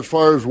you are as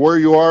far as where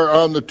you are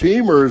on the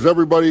team, or is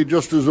everybody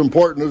just as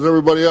important as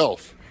everybody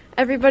else?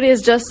 Everybody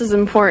is just as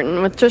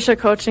important. With Tricia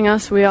coaching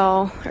us, we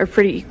all are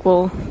pretty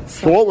equal.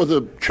 So what was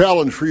the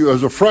challenge for you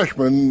as a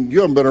freshman?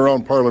 You haven't been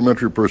around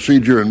parliamentary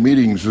procedure and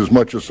meetings as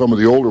much as some of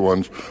the older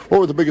ones.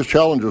 What were the biggest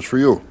challenges for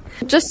you?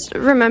 Just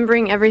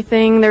remembering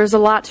everything. There was a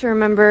lot to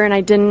remember, and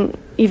I didn't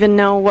even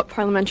know what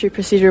parliamentary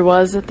procedure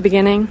was at the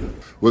beginning.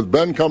 With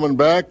Ben coming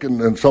back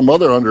and some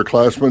other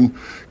underclassmen,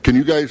 can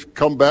you guys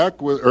come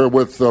back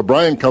with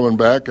Brian coming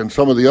back and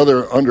some of the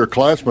other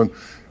underclassmen?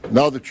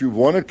 Now that you've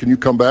won it, can you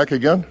come back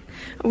again?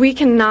 We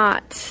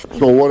cannot.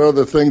 So what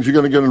other things are you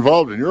going to get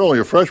involved in? You're only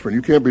a freshman.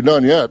 You can't be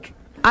done yet.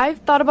 I've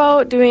thought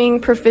about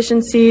doing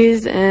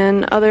proficiencies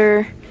and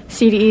other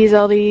CDEs,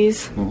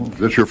 LDs. Mm-hmm. Is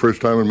this your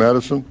first time in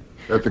Madison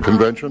at the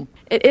convention?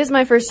 It is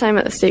my first time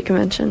at the state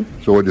convention.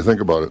 So what do you think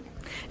about it?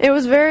 It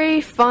was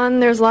very fun.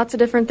 There's lots of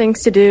different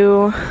things to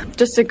do.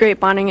 Just a great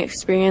bonding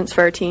experience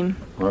for our team.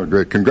 All right,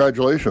 great.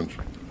 Congratulations.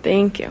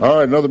 Thank you. All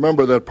right, another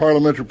member of that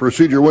parliamentary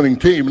procedure winning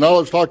team. Now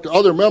let's talk to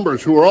other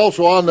members who are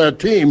also on that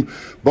team,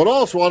 but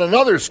also on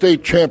another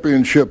state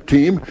championship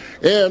team.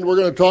 And we're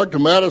going to talk to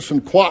Madison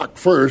Kwok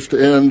first.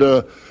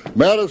 And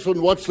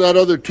Madison, what's that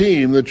other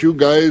team that you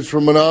guys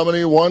from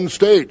Menominee won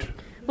state?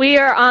 We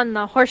are on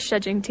the horse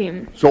judging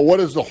team. So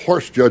what is the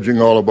horse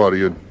judging all about? Are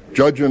you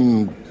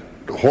judging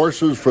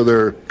horses for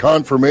their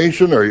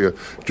conformation? Are you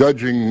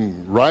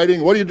judging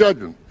riding? What are you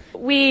judging?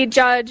 We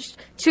judged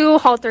 2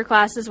 halter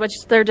classes, which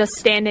they're just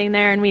standing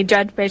there, and we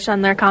judge based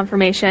on their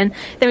conformation.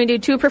 Then we do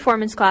 2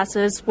 performance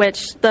classes,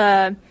 which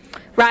the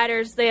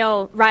riders,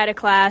 they'll ride a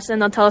class,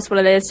 and they'll tell us what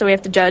it is, so we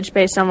have to judge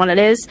based on what it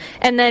is.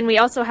 And then we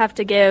also have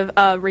to give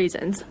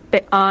reasons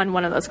on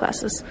one of those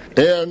classes.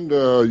 And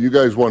you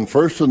guys won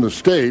first in the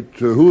state.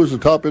 Who was the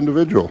top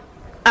individual?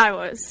 I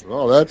was.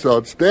 Oh, that's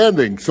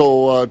outstanding.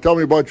 So tell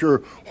me about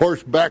your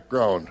horse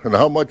background and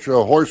how much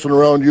horsing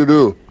around you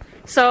do.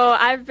 So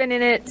I've been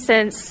in it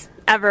since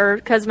ever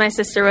because my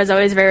sister was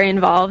always very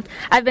involved.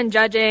 I've been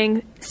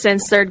judging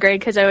since 3rd grade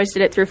because I always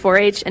did it through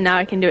 4-H, and now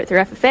I can do it through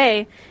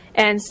FFA.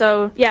 And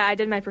so, yeah, I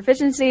did my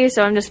proficiency,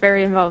 so I'm just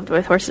very involved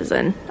with horses.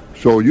 And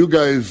so you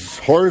guys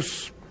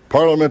horse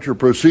parliamentary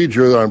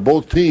procedure on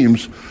both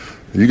teams.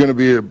 Are you going to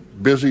be a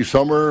busy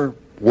summer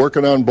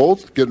working on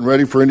both, getting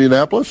ready for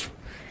Indianapolis?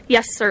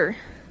 Yes, sir.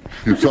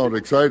 You sound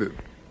excited.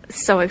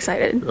 So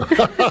excited.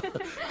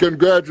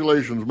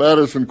 Congratulations,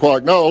 Madison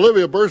Kwok. Now,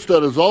 Olivia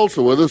Burstead is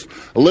also with us.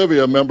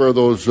 Olivia, a member of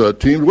those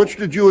teams. Which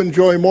did you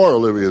enjoy more,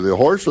 Olivia, the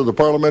horse or the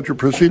parliamentary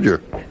procedure?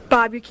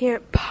 Bob, you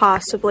can't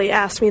possibly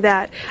ask me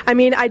that. I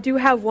mean, I do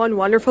have one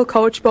wonderful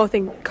coach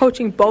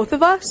coaching both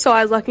of us, so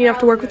I was lucky enough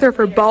to work with her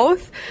for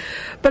both.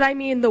 But, I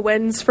mean, the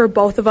wins for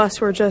both of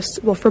us were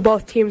for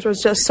both teams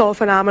was just so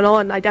phenomenal,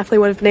 and I definitely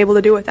wouldn't have been able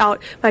to do it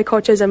without my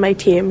coaches and my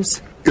teams.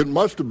 It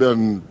must have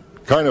been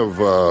kind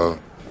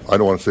of... I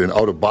don't want to say an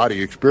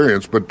out-of-body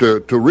experience, but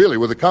to really,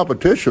 with the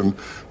competition,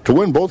 to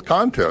win both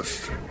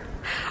contests.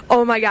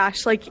 Oh my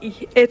gosh,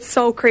 it's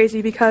so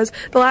crazy because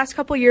the last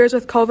couple years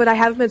with COVID, I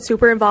haven't been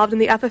super involved in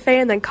the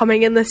FFA, and then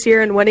coming in this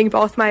year and winning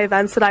both my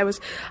events that I was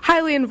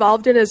highly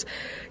involved in is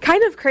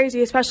kind of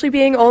crazy, especially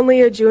being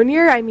only a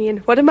junior. I mean,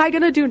 what am I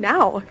going to do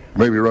now?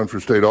 Maybe run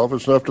for state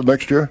office after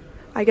next year?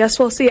 I guess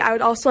we'll see. I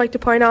would also like to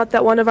point out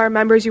that one of our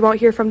members you won't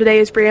hear from today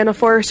is Brianna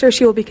Forrester.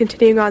 She will be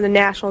continuing on the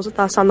Nationals with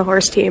us on the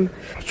horse team.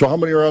 So how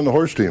many are on the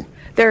horse team?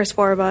 There's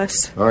 4 of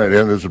us. All right,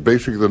 and is it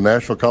basically the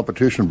national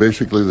competition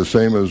basically the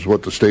same as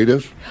what the state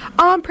is?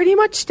 Pretty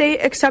much state,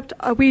 except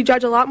we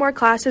judge a lot more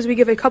classes. We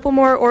give a couple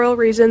more oral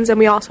reasons, and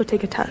we also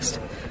take a test.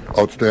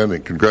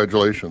 Outstanding.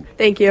 Congratulations.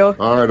 Thank you.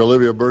 All right,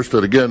 Olivia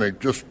Burstead, again,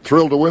 just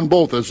thrilled to win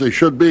both, as they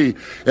should be.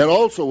 And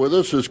also with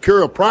us is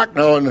Kira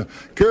Prochnow. And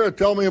Kira,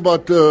 tell me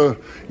about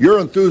your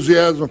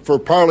enthusiasm for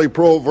Parley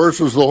Pro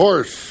versus the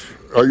horse.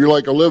 Are you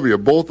like Olivia?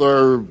 Both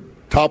are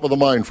top of the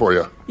mind for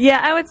you? Yeah,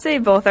 I would say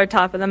both are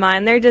top of the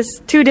mind. They're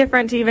just too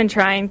different to even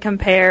try and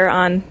compare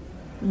on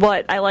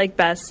what I like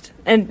best.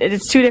 And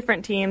it's 2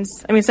 different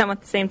teams. I mean, some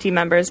with the same team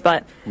members,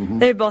 but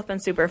they've both been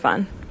super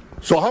fun.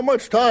 So how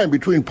much time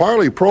between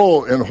Parley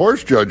Pro and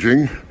horse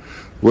judging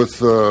with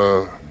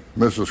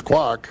Mrs.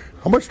 Kwok,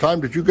 how much time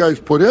did you guys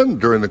put in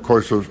during the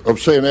course of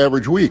say, an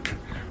average week?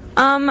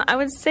 I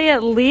would say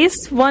at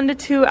least 1 to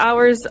 2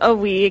 hours a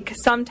week.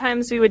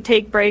 Sometimes we would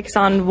take breaks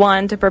on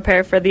one to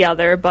prepare for the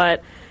other,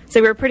 but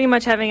so we were pretty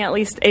much having at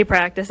least a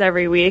practice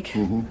every week,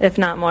 if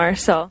not more.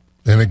 So.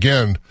 And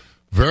again,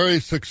 very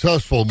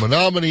successful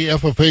Menominee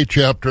FFA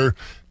chapter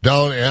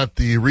down at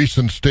the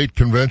recent state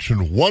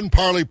convention. 1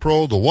 Parley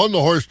Pro, the 1 the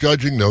horse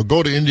judging. They'll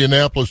go to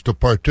Indianapolis to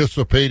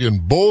participate in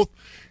both.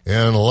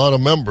 And a lot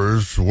of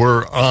members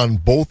were on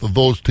both of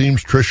those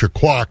teams. Tricia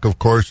Kwok, of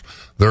course,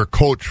 their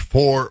coach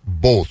for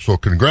both. So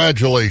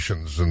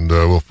congratulations, and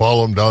we'll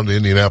follow them down to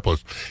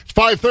Indianapolis. It's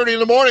 5:30 in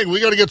the morning.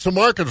 We got to get some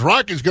markets.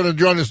 Rocky's going to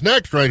join us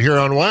next right here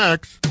on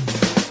Wax.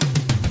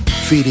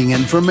 Feeding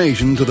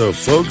information to the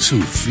folks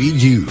who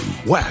feed you.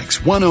 Wax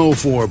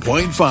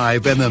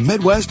 104.5 and the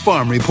Midwest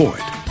Farm Report.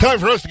 Time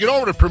for us to get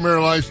over to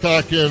Premier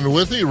Livestock in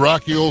Withee.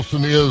 Rocky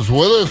Olson is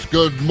with us.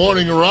 Good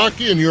morning,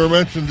 Rocky. And you were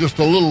mentioning just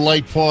a little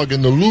light fog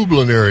in the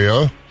Lublin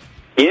area.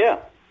 Yeah.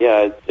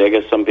 I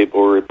guess some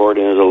people were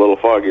reporting it's a little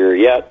foggier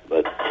yet,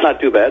 but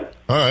not too bad.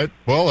 All right.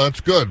 Well,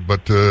 that's good.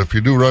 But if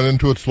you do run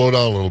into it, slow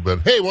down a little bit.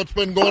 Hey, what's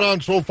been going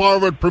on so far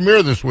over at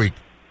Premier this week?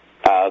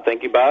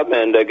 Thank you, Bob,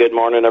 and good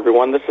morning,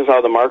 everyone. This is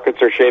how the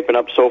markets are shaping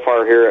up so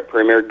far here at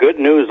Premier. Good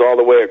news all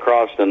the way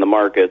across in the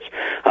markets.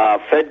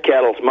 Fed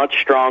cattle's much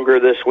stronger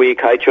this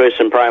week. High Choice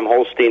and Prime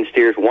Holstein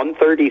steers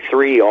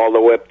 133 all the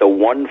way up to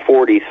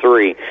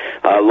 143.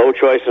 Low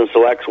Choice and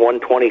Selects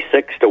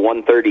 126 to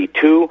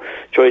 132.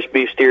 Choice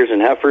Beef steers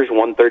and heifers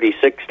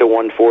 136 to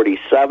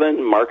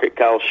 147. Market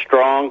cows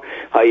strong.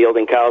 High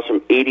yielding cows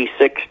from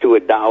 86 to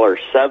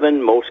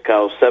 $1.07. Most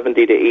cows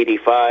 70 to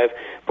 85.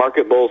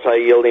 Market bulls high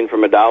yielding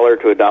from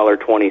 $1 to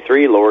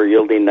 $1.23, lower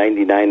yielding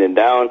 99 and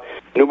down.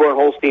 Newborn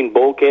Holstein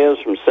bull calves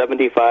from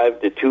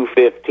 75 to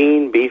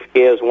 215, beef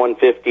calves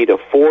 150 to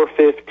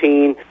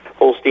 415.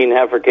 Holstein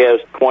heifer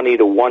calves 20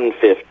 to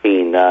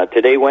 115.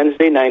 Today,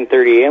 Wednesday,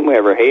 9:30 a.m., we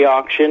have our hay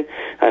auction,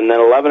 and then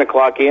 11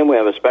 o'clock a.m., we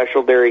have a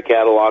special dairy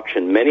cattle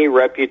auction. Many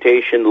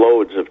reputation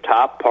loads of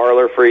top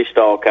parlor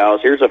freestall cows.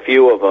 Here's a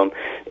few of them.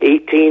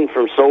 18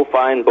 from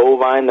SoFine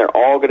Bovine. They're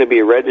all going to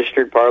be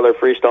registered parlor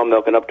freestall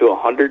milking up to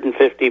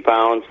 150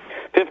 pounds.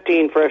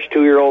 15 fresh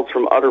 2-year-olds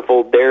from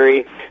Utterfold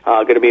Dairy,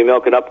 going to be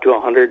milking up to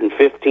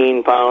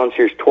 115 pounds.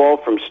 Here's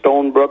 12 from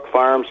Stonebrook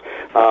Farms,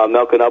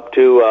 milking up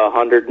to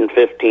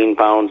 115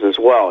 pounds as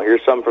well.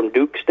 Here's some from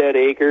Dukestead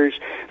Acres.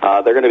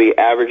 They're going to be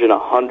averaging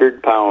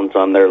 100 pounds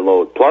on their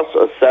load, plus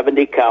a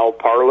 70-cow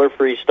parlor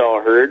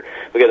freestall herd.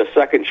 We got a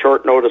second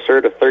short notice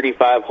herd of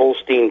 35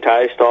 Holstein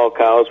tie stall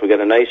cows. We got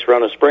a nice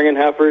run of spring and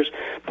heifers,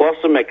 plus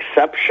some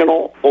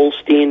exceptional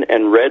Holstein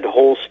and red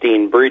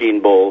Holstein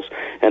breeding bulls,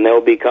 and they'll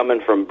be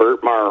coming from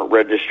Bertmar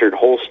registered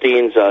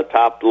Holsteins.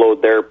 Top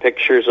load there,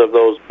 pictures of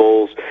those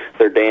bulls,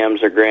 their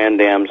dams, their grand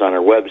dams on our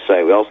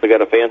website. We also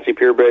got a fancy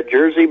purebred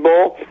Jersey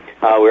bull.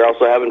 We're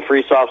also having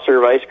free soft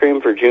serve ice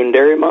cream for June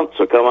Dairy Month,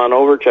 so come on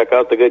over, check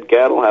out the good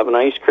cattle, have an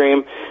ice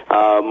cream.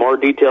 More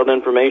detailed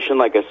information,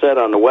 like I said,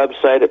 on the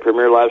website at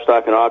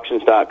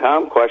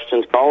PremierLivestockAndAuctions.com.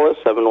 Questions, call us,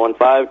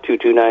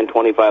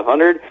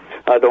 715-229-2500.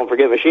 Don't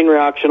forget, machinery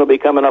auction will be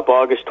coming up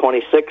August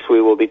 26th.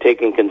 We will be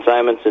taking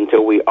consignments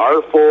until we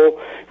are full,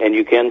 and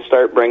you can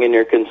start bringing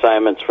your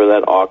consignments for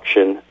that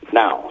auction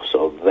now.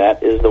 So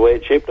that is the way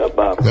it's shaped up,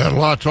 Bob. That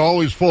lot's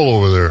always full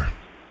over there.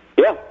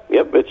 Yeah,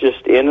 yep, it's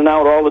just in and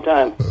out all the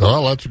time.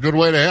 Well, that's a good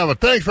way to have it.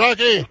 Thanks,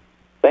 Rocky.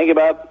 Thank you,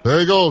 Bob. There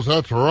he goes.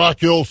 That's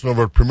Rocky Olson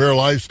over at Premier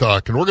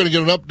Livestock. And we're going to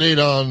get an update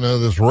on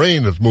this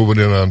rain that's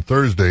moving in on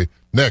Thursday,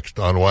 next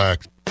on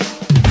Wax.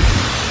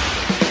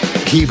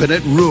 Keeping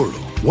it rural.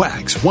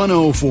 Wax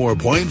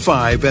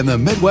 104.5 and the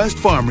Midwest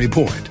Farm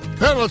Report.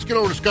 And let's get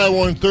over to Sky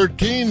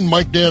 113.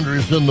 Mike Dandry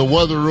is in the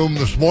weather room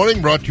this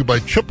morning, brought to you by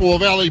Chippewa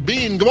Valley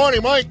Bean. Good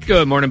morning, Mike.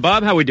 Good morning,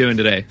 Bob. How are we doing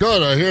today?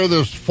 Good. I hear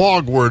this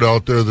fog word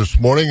out there this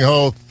morning.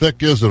 How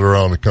thick is it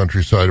around the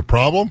countryside? A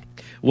problem?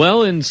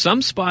 Well, in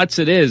some spots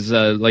it is,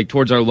 like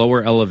towards our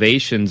lower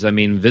elevations. I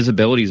mean,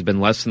 visibility has been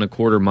less than a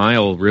quarter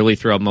mile really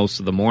throughout most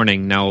of the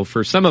morning. Now,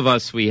 for some of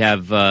us, we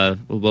have a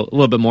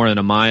little bit more than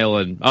a mile,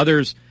 and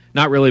others,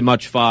 not really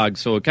much fog.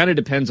 So it kind of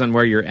depends on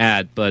where you're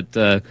at,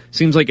 but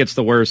seems like it's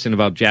the worst in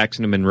about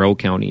Jackson and Monroe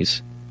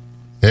counties.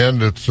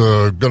 And it's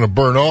going to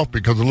burn off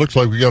because it looks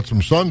like we got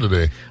some sun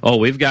today. Oh,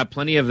 we've got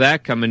plenty of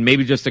that coming.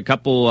 Maybe just a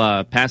couple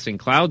passing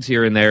clouds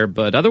here and there,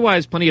 but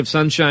otherwise plenty of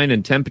sunshine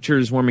and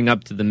temperatures warming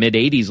up to the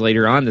mid-80s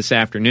later on this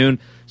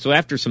afternoon. So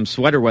after some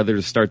sweater weather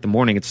to start the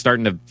morning, it's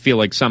starting to feel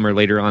like summer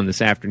later on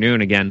this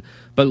afternoon again.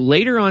 But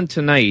later on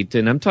tonight,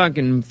 and I'm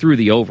talking through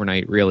the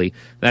overnight really,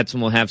 that's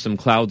when we'll have some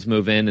clouds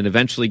move in and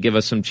eventually give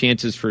us some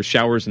chances for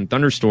showers and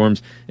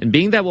thunderstorms. And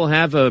being that we'll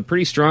have a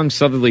pretty strong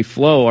southerly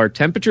flow, our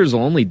temperatures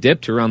will only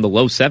dip to around the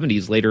low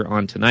 70s later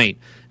on tonight.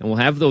 And we'll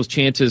have those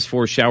chances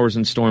for showers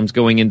and storms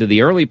going into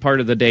the early part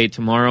of the day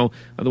tomorrow.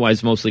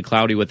 Otherwise, mostly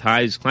cloudy with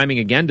highs climbing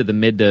again to the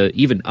mid to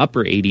even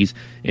upper 80s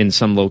in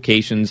some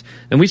locations.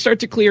 And we start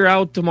to clear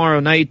out tomorrow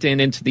night and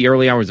into the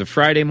early hours of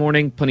Friday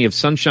morning. Plenty of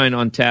sunshine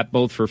on tap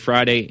both for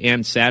Friday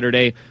and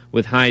Saturday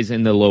with highs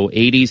in the low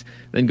 80s.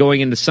 Then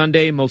going into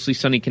Sunday, mostly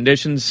sunny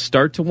conditions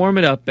start to warm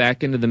it up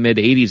back into the mid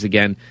 80s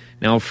again.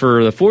 Now,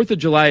 for the 4th of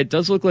July, it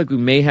does look like we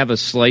may have a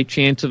slight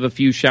chance of a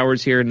few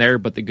showers here and there,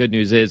 but the good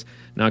news is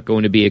not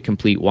going to be a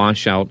complete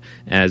washout,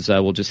 as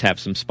we'll just have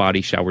some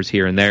spotty showers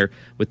here and there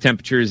with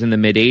temperatures in the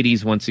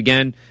mid-80s once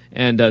again.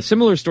 And a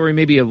similar story,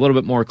 maybe a little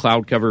bit more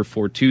cloud cover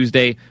for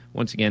Tuesday.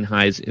 Once again,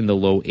 highs in the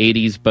low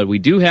 80s. But we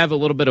do have a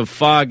little bit of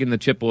fog in the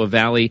Chippewa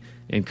Valley,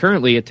 and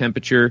currently a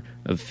temperature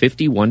of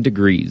 51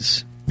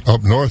 degrees.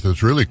 Up north,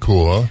 it's really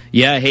cool, huh?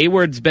 Yeah,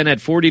 Hayward's been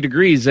at 40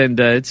 degrees, and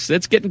it's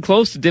getting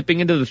close to dipping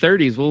into the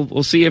 30s.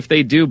 We'll see if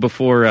they do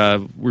before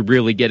we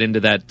really get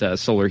into that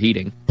solar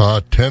heating.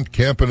 Tent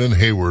camping in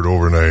Hayward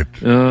overnight.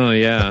 Oh,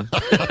 yeah.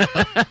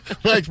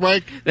 Thanks,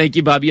 Mike. Thank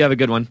you, Bob. You have a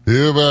good one.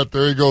 You bet.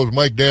 There he goes,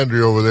 Mike Dandry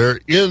over there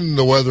in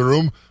the weather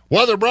room.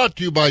 Weather brought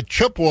to you by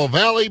Chippewa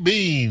Valley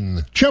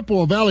Bean.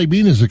 Chippewa Valley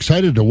Bean is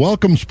excited to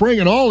welcome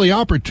spring and all the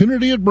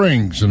opportunity it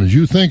brings. And as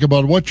you think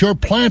about what you're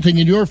planting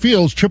in your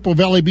fields, Chippewa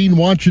Valley Bean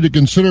wants you to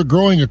consider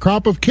growing a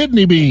crop of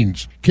kidney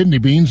beans. Kidney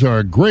beans are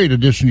a great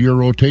addition to your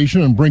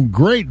rotation and bring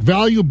great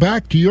value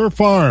back to your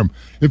farm.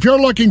 If you're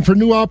looking for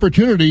new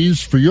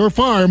opportunities for your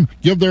farm,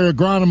 give their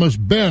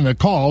agronomist Ben a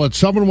call at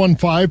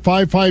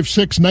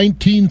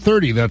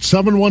 715-556-1930. That's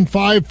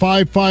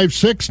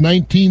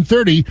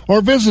 715-556-1930,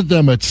 or visit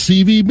them at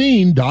cvbean.com.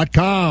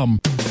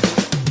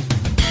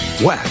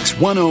 Wax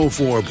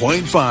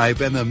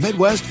 104.5 and the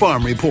Midwest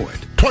Farm Report.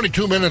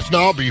 22 minutes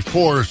now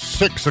before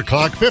 6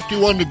 o'clock.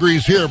 51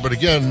 degrees here, but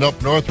again,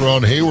 up north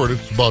around Hayward,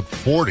 it's about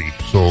 40.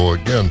 So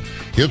again,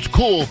 it's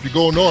cool if you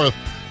go north.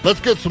 Let's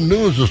get some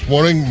news this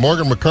morning.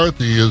 Morgan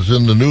McCarthy is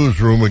in the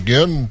newsroom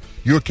again.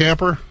 You a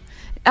camper?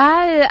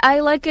 I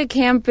like a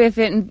camp if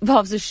it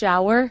involves a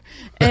shower,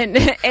 and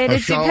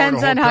it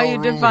depends on how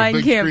you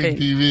define camping.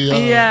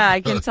 TV, yeah, I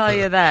can tell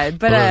you that.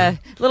 But a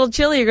little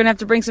chilly. You're gonna have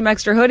to bring some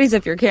extra hoodies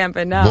if you're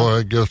camping now. Well,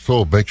 I guess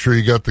so. Make sure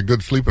you got the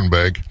good sleeping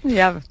bag.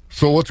 Yeah.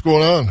 So what's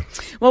going on?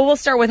 Well, we'll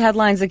start with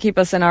headlines that keep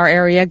us in our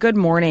area. Good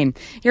morning.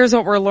 Here's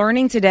what we're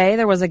learning today.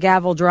 There was a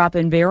gavel drop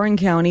in Barron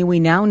County. We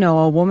now know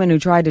a woman who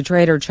tried to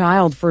trade her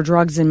child for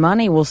drugs and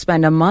money will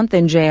spend a month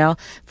in jail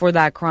for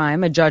that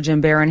crime. A judge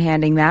in Barron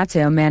handing that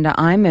to Amanda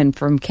Iman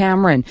from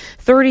Cameron.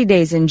 30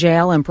 days in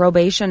jail and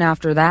probation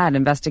after that.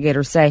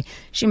 Investigators say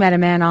she met a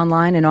man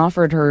online and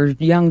offered her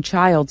young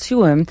child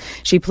to him.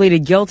 She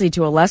pleaded guilty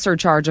to a lesser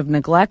charge of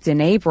neglect in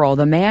April.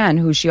 The man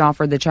who she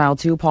offered the child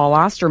to, Paul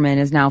Osterman,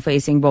 is now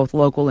facing both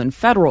local and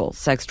federal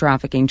sex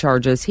trafficking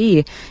charges.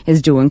 He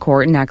is due in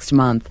court next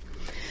month.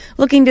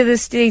 Looking to the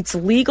state's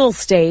legal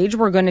stage,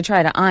 we're going to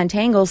try to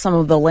untangle some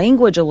of the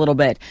language a little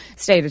bit.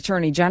 State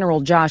Attorney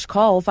General Josh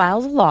Kaul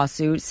files a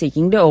lawsuit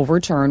seeking to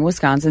overturn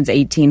Wisconsin's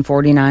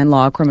 1849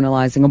 law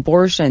criminalizing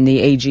abortion. The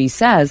AG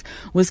says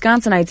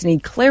Wisconsinites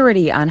need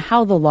clarity on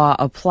how the law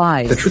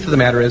applies. The truth of the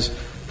matter is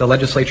the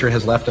legislature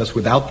has left us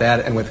without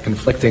that and with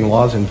conflicting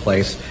laws in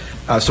place.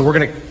 So we're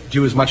going to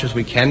do as much as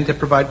we can to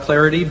provide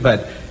clarity,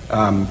 but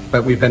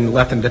we've been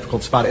left in a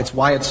difficult spot. It's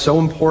why it's so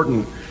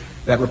important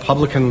that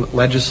Republican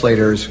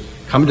legislators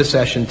come to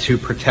session to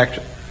protect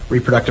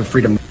reproductive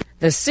freedom.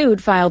 The suit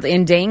filed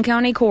in Dane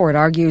County Court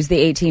argues the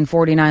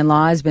 1849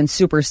 law has been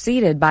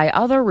superseded by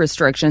other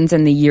restrictions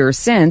in the years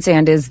since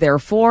and is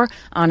therefore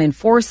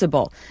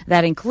unenforceable.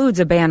 That includes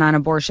a ban on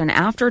abortion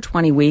after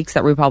 20 weeks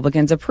that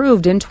Republicans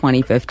approved in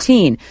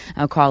 2015.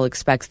 Call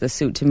expects the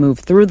suit to move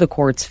through the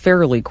courts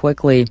fairly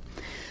quickly.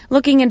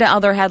 Looking into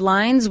other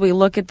headlines, we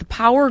look at the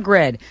power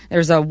grid.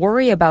 There's a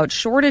worry about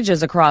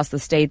shortages across the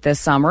state this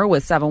summer.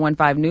 With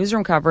 715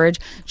 Newsroom coverage,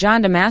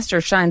 John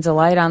DeMaster shines a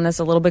light on this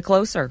a little bit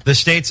closer. The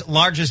state's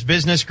largest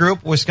business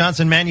group,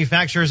 Wisconsin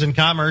Manufacturers and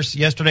Commerce,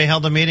 yesterday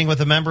held a meeting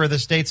with a member of the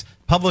state's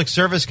Public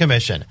Service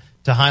Commission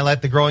to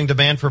highlight the growing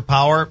demand for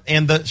power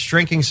and the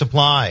shrinking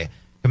supply.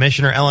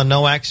 Commissioner Ellen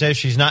Nowak says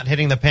she's not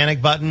hitting the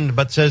panic button,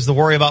 but says the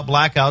worry about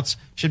blackouts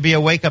should be a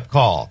wake-up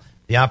call.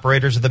 The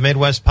operators of the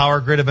Midwest Power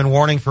Grid have been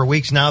warning for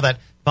weeks now that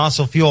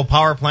fossil fuel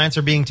power plants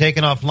are being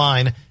taken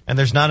offline, and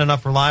there's not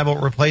enough reliable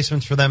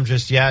replacements for them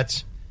just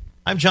yet.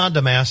 I'm John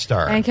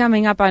DeMaster. And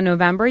coming up on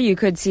November, you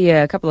could see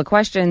a couple of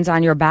questions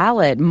on your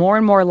ballot. More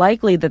and more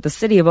likely that the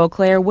city of Eau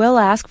Claire will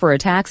ask for a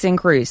tax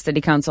increase. City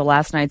Council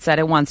last night said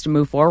it wants to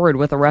move forward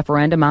with a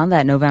referendum on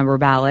that November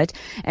ballot.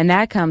 And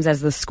that comes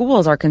as the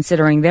schools are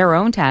considering their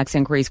own tax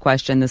increase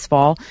question this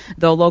fall,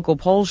 though local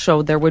polls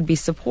showed there would be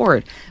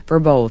support for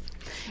both.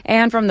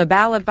 And from the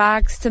ballot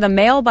box to the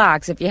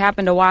mailbox, if you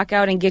happen to walk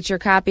out and get your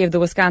copy of the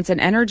Wisconsin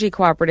Energy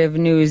Cooperative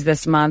News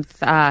this month,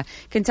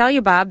 can tell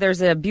you, Bob,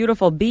 there's a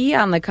beautiful bee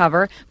on the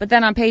cover, but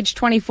then on page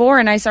 24,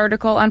 a nice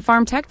article on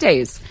Farm Tech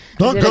Days.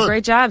 They did a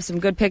great job. Some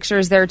good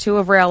pictures there, too,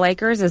 of Rail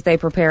Acres as they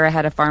prepare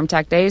ahead of Farm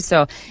Tech Days.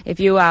 So if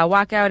you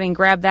walk out and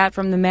grab that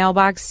from the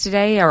mailbox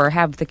today or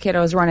have the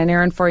kiddos run an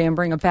errand for you and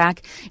bring a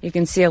pack, you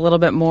can see a little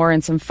bit more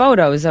and some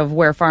photos of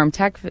where Farm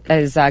Tech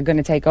is going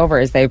to take over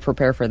as they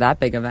prepare for that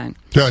big event.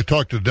 Yeah, I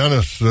talked to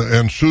Dennis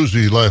and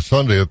Susie last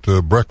Sunday at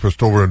the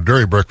breakfast over in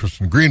Dairy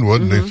Breakfast in Greenwood,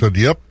 and they said,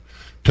 yep,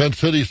 Tent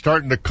City's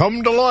starting to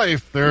come to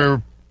life.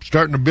 They're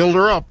starting to build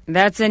her up.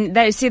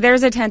 See,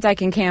 there's a tent I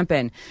can camp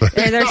in.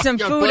 There's some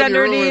food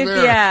underneath.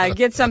 Yeah,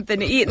 get something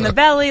to eat in the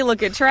belly,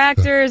 look at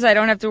tractors. I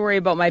don't have to worry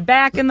about my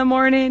back in the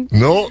morning.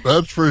 No,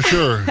 that's for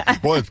sure.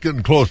 Boy, it's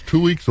getting close.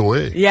 2 weeks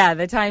away. Yeah,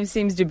 the time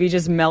seems to be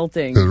just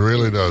melting. It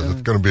really does.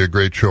 It's going to be a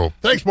great show.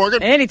 Thanks,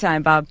 Morgan.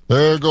 Anytime, Bob.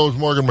 There goes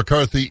Morgan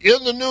McCarthy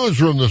in the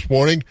newsroom this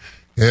morning.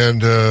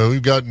 And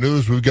we've got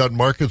news, we've got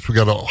markets, we've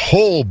got a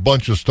whole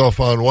bunch of stuff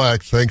on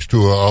wax, thanks to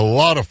a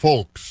lot of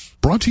folks.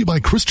 Brought to you by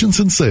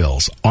Christensen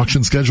Sales.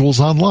 Auction schedules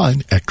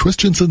online at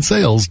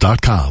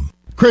christensensales.com.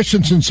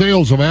 Christensen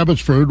Sales of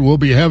Abbotsford will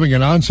be having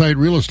an on-site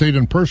real estate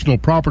and personal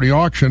property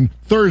auction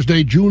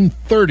Thursday, June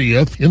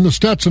 30th in the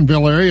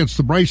Stetsonville area. It's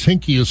the Bryce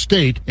Hinkey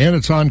Estate, and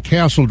it's on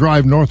Castle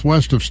Drive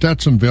northwest of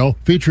Stetsonville,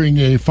 featuring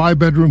a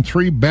 5-bedroom,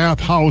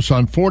 3-bath house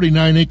on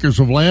 49 acres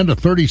of land, a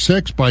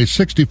 36 by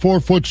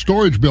 64-foot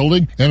storage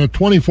building, and a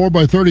 24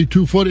 by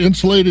 32-foot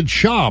insulated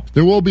shop.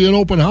 There will be an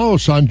open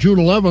house on June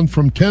 11th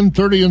from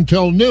 10:30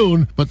 until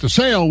noon, but the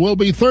sale will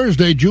be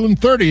Thursday, June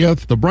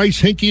 30th, the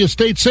Bryce Hinkey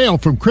Estate sale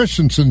from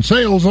Christensen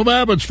Sales of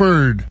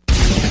Abbotsford.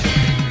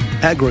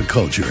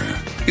 Agriculture.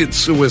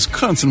 It's a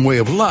Wisconsin way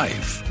of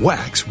life.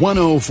 Wax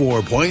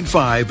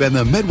 104.5 and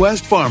the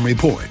Midwest Farm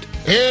Report.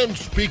 And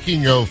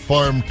speaking of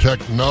Farm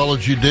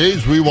Technology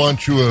Days, we want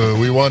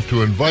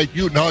to invite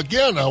you. Now,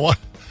 again,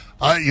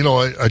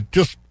 I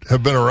just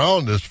have been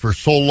around this for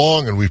so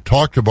long, and we've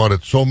talked about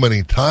it so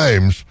many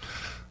times.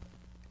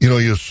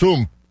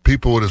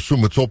 People would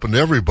assume it's open to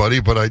everybody,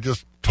 but I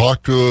just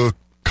talked to a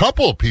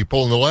couple of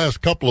people in the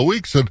last couple of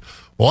weeks and,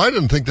 well, I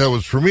didn't think that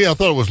was for me. I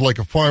thought it was like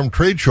a farm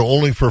trade show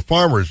only for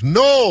farmers.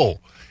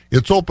 No,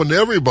 it's open to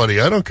everybody.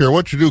 I don't care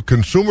what you do.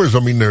 Consumers,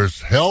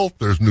 there's health,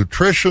 there's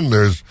nutrition,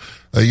 there's,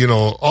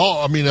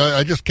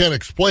 I just can't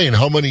explain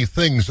how many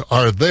things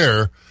are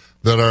there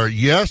that are,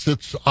 yes,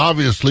 it's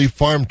obviously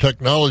Farm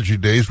Technology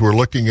Days. We're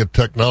looking at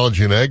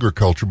technology and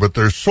agriculture, but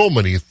there's so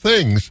many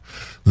things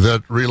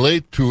that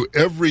relate to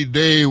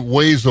everyday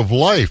ways of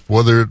life,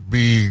 whether it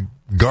be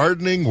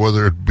gardening,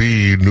 whether it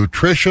be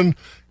nutrition.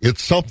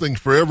 It's something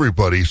for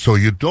everybody, so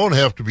you don't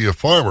have to be a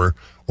farmer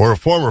or a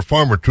former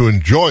farmer to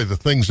enjoy the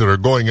things that are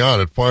going on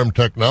at Farm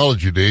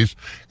Technology Days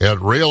at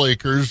Rail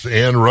Acres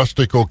and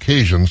Rustic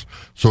Occasions.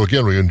 So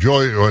again, we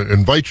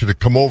invite you to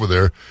come over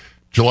there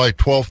July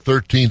 12th,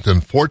 13th,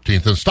 and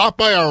 14th, and stop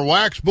by our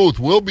wax booth.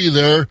 We'll be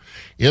there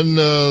in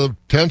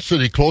Tent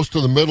City, close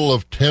to the middle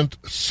of Tent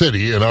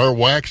City, in our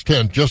wax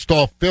tent just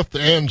off 5th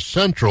and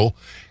Central.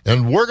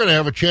 And we're going to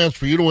have a chance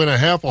for you to win a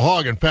half a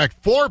hog. In fact,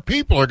 4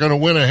 people are going to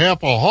win a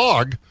half a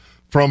hog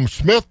from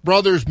Smith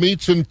Brothers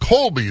Meats in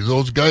Colby.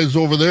 Those guys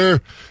over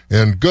there,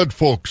 and good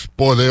folks.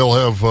 Boy,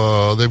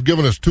 they've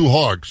given us 2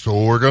 hogs.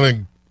 So we're going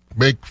to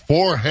make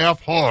 4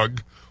 half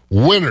hog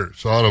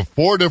winners out of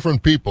 4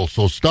 different people.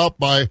 So stop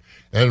by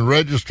and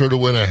register to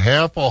win a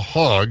half a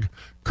hog,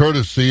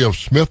 courtesy of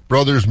Smith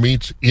Brothers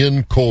Meats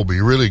in Colby.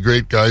 Really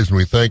great guys, and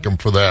we thank them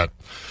for that.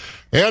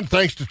 And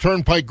thanks to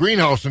Turnpike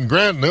Greenhouse in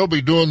Granton, they'll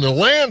be doing the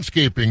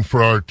landscaping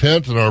for our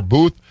tent and our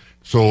booth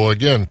So,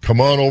 again, come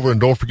on over and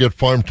don't forget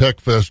Farm Tech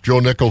Fest, Joe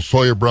Nichols,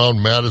 Sawyer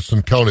Brown,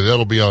 Madison County.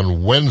 That'll be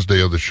on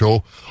Wednesday of the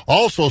show.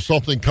 Also,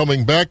 something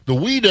coming back, the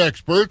weed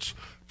experts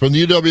from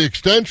the UW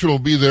Extension will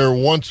be there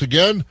once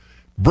again.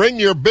 Bring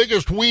your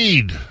biggest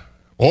weed,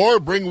 or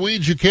bring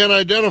weeds you can't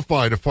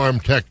identify to Farm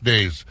Tech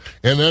Days.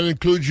 And that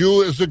includes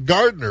you as a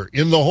gardener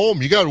in the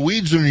home. You got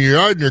weeds in your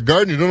yard, in your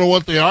garden, you don't know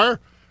what they are?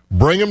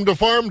 Bring them to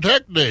Farm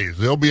Tech Days.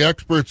 There'll be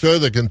experts there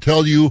that can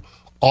tell you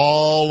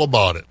all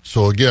about it.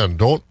 So, again,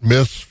 don't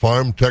miss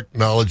Farm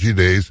Technology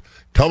Days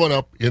coming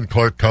up in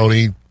Clark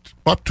County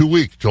about 2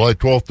 weeks, July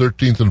 12th,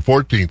 13th, and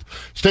 14th.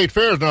 State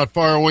Fair is not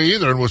far away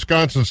either, and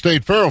Wisconsin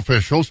State Fair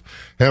officials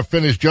have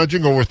finished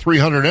judging over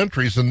 300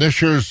 entries in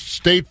this year's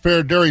State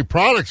Fair Dairy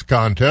Products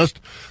Contest.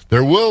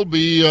 There will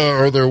be,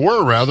 there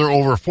were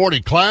over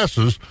 40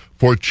 classes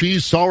for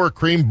cheese, sour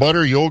cream,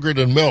 butter, yogurt,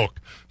 and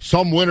milk.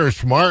 Some winners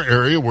from our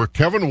area were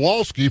Kevin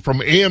Walski from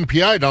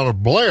AMPI down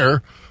at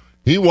Blair.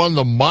 He won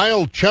the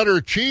mild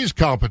cheddar cheese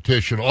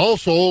competition.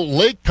 Also,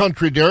 Lake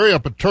Country Dairy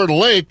up at Turtle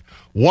Lake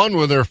won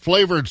with their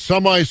flavored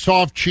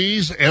semi-soft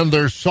cheese and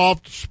their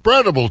soft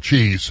spreadable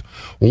cheese.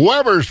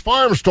 Weber's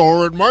Farm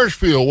Store at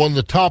Marshfield won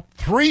the top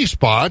 3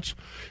 spots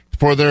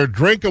for their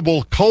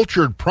drinkable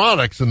cultured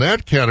products in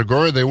that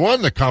category. They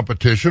won the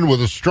competition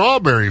with a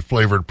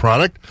strawberry-flavored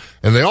product,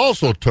 and they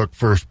also took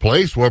first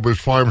place,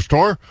 Weber's Farm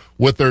Store,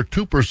 with their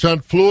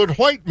 2% fluid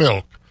white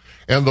milk.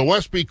 And the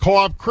Westby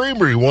Co-op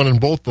Creamery won in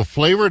both the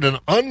flavored and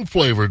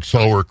unflavored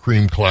sour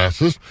cream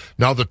classes.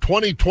 Now, the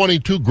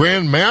 2022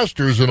 Grand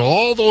Masters in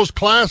all those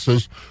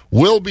classes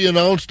will be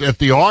announced at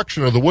the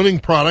auction of the winning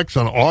products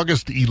on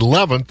August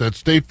 11th at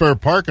State Fair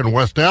Park in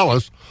West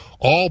Allis.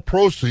 All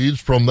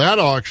proceeds from that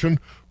auction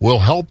will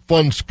help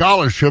fund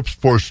scholarships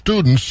for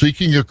students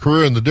seeking a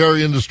career in the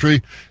dairy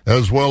industry,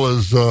 as well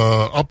as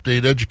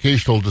update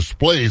educational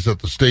displays at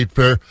the State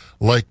Fair,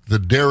 like the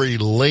Dairy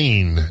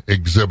Lane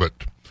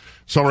exhibit.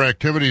 Summer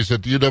activities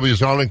at the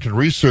UW's Arlington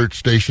Research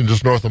Station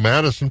just north of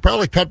Madison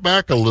probably cut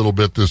back a little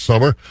bit this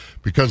summer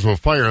because of a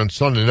fire on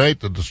Sunday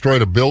night that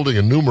destroyed a building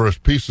and numerous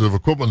pieces of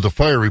equipment. The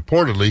fire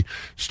reportedly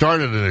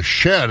started in a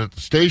shed at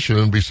the station,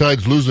 and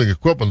besides losing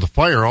equipment, the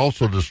fire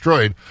also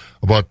destroyed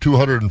about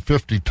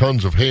 250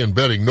 tons of hay and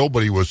bedding.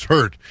 Nobody was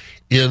hurt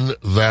in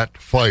that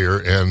fire,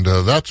 and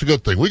that's a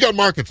good thing. We got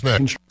markets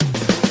next.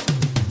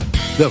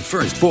 The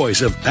first voice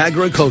of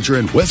agriculture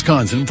in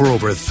Wisconsin for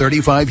over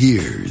 35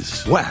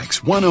 years. Wax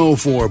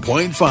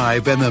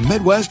 104.5 and the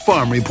Midwest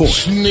Farm Report.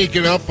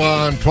 Sneaking up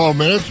on 12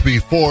 minutes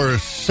before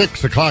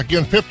 6 o'clock.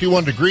 Again,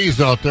 51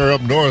 degrees out there up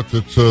north.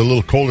 It's a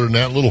little colder than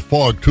that. A little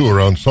fog, too,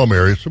 around some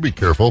areas, so be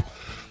careful.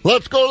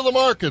 Let's go to the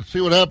market,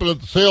 see what happened at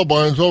the sale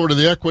barns. Over to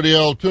the Equity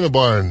Altoona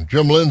barn.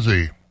 Jim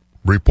Lindsay,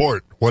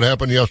 report. What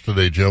happened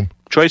yesterday, Jim?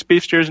 Choice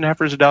beef steers and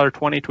heifers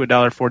 $1.20 to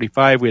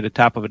 $1.45. We had a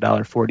top of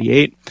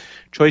 $1.48.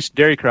 Choice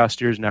dairy cross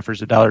steers and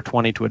heifers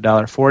 $1.20 to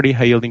 $1.40.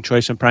 High yielding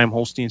choice and prime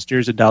Holstein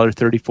steers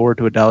 $1.34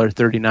 to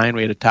 $1.39.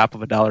 We had a top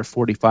of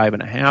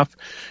 $1.45.5.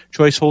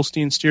 Choice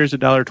Holstein steers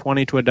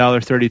 $1.20 to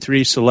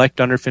 $1.33. Select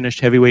underfinished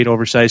heavyweight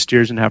oversized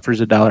steers and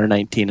heifers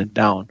 $1.19 and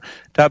down.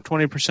 Top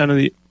 20% of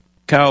the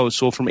cows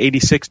sold from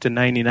 86 to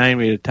 99.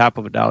 We had a top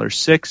of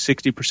 $1.06.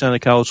 60% of the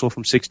cows sold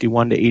from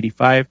 61 to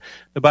 85.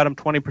 The bottom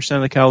 20%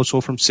 of the cows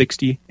sold from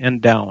 60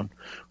 and down.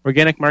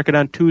 Organic market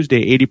on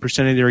Tuesday,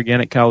 80% of the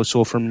organic cows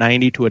sold from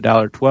 90 to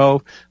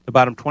 $1.12. The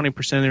bottom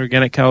 20% of the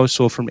organic cows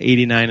sold from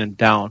 89 and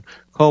down.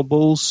 Cull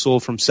bulls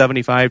sold from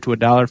 75 to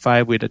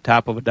 $1.05. We had a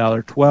top of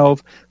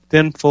 $1.12.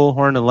 Thin, full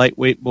horn, and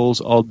lightweight bulls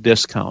all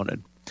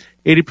discounted.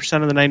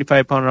 80% of the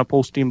 95-pound and up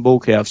Holstein bull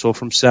calves sold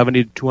from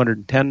 $70 to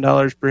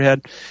 $210 per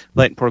head.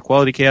 Light and poor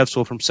quality calves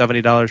sold from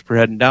 $70 per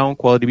head and down.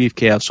 Quality beef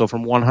calves sold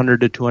from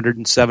 $100 to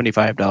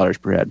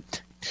 $275 per head.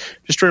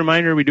 Just a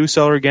reminder, we do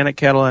sell organic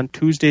cattle on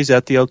Tuesdays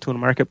at the Altoona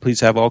Market.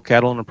 Please have all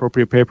cattle and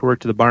appropriate paperwork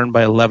to the barn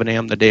by 11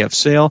 a.m. the day of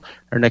sale.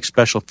 Our next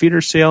special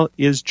feeder sale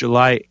is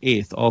July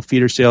 8th. All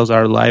feeder sales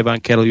are live on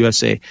Cattle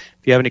USA. If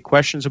you have any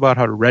questions about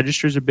how to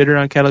register as a bidder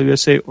on Cattle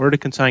USA or to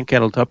consign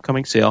cattle to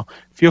upcoming sale,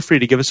 feel free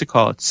to give us a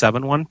call at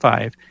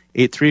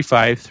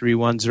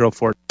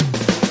 715-835-3104.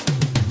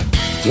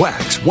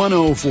 Wax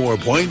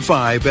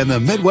 104.5 and the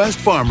Midwest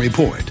Farm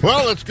Report.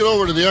 Well, let's get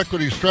over to the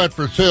Equity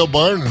Stratford sale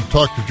barn and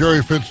talk to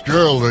Jerry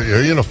Fitzgerald.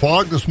 Are you in a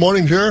fog this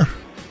morning, Jerry?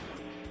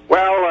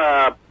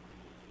 Well,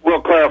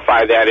 we'll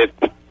clarify that. It's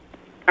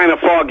kind of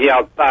foggy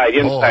outside.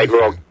 Inside,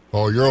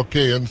 Oh, you're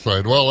okay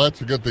inside. Well, that's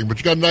a good thing. But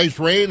you got nice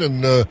rain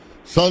and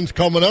sun's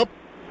coming up?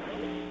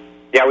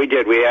 Yeah, we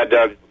did. We had,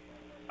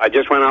 I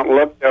just went out and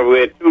looked.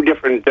 We had 2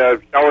 different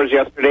showers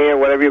yesterday or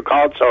whatever you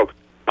call it, so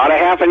about a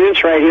half an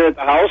inch right here at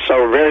the house, so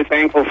we're very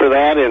thankful for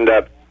that. And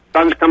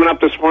sun's coming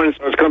up this morning,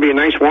 so it's going to be a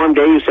nice warm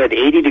day. You said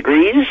 80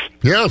 degrees?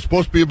 Yeah, it's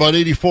supposed to be about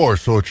 84,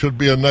 so it should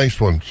be a nice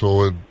one.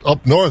 So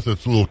up north,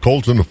 it's a little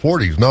cold. It's in the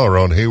 40s now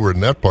around Hayward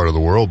and that part of the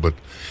world. But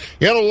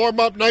yeah, it'll warm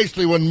up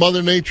nicely when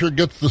Mother Nature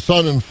gets the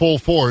sun in full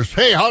force.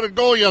 Hey, how'd it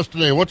go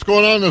yesterday? What's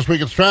going on this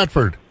week at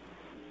Stratford?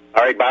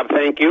 All right, Bob,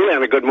 thank you,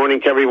 and a good morning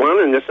to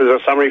everyone. And this is a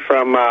summary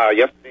from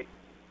yesterday,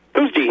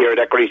 Tuesday here at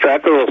Equity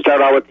Stratford. We'll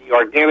start out with the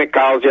organic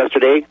cows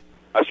yesterday.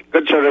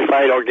 good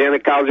certified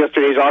organic cows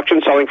yesterday's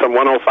auction selling from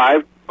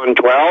 105 to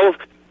 112.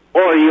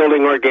 Or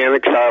yielding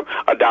organics $1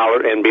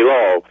 and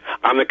below.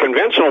 On the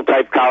conventional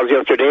type cows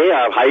yesterday,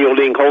 high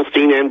yielding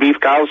Holstein and beef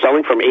cows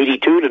selling from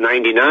 82 to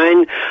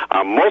 99.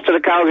 Most of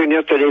the cows in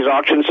yesterday's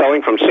auction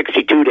selling from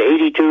 62 to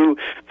 82.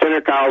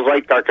 Thinner cows,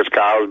 light carcass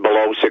cows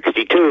below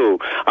 62.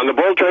 On the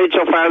bull trade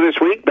so far this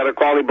week, better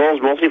quality bulls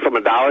mostly from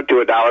 $1 to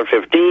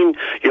 $1.15.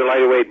 Your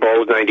lighter weight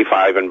bulls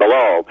 95 and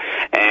below.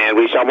 And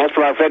we saw most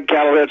of our fed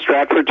cattle here at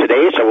Stratford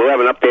today, so we'll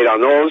have an update on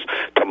those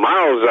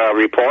tomorrow's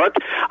report.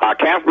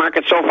 Calf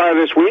market so far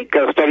this week.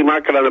 A steady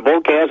market on the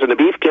bull calves and the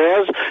beef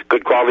calves.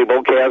 Good quality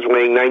bull calves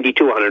weighing 90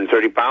 to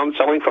 130 pounds,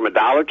 selling from $1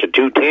 to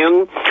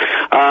 $2.10.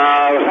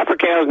 Heifer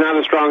calves not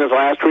as strong as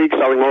last week,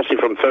 selling mostly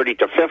from 30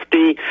 to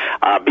 50.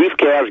 Beef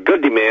calves,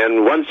 good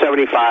demand,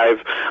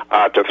 175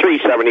 to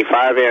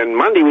 375. And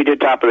Monday we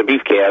did top of the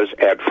beef calves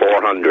at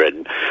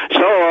 400.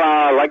 So,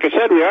 like I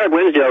said, we are at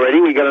Wednesday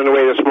already. We got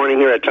underway this morning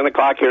here at 10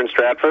 o'clock here in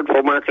Stratford,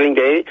 full marketing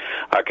day.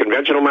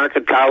 Conventional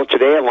market cows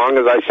today, along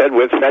as I said,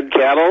 with fed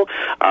cattle,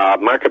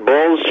 market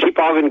bulls, sheep,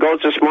 hogs, and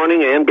goats this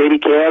morning, and baby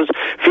calves.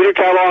 Feeder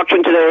cattle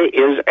auction today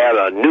is at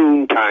a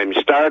noontime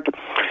start.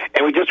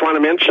 And we just want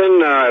to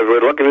mention, we're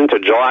looking into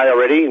July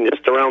already, and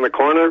just around the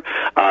corner.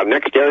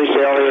 Next dairy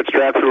sale here at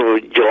Stratford will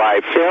be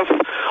July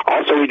 5th.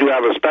 Also, we do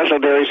have a special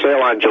dairy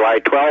sale on July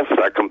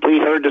 12th, a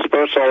complete herd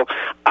dispersal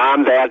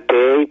on that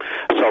day.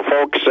 So,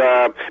 folks,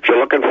 if you're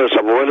looking for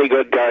some really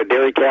good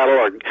dairy cattle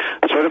or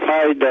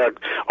certified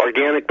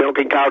organic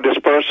milking cow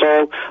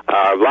dispersal,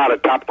 a lot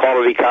of top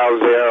quality cows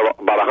there,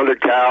 about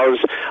 100 cows.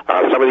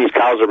 Some of these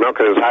cows are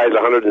milking as high as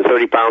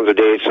 130 pounds a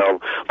day. So a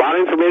lot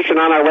of information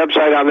on our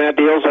website on that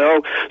deal.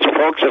 So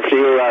folks, if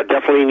you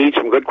definitely need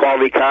some good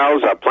quality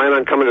cows, plan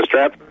on coming to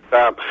Stratford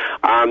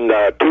on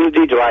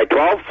Tuesday, July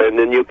 12th, and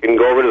then you can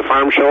go over to the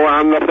farm show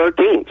on the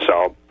 13th.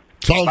 So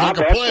sounds like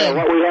a plan.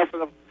 What we have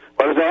for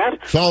what is that?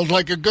 Sounds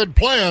like a good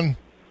plan.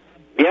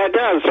 Yeah, it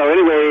does. So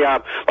anyway,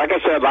 like I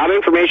said, a lot of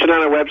information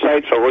on our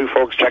website. So you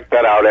folks check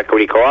that out,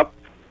 Equity Co-op.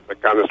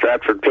 Click on the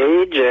Stratford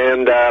page,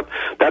 and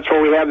that's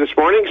what we have this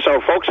morning.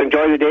 So, folks,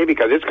 enjoy the day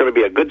because it's going to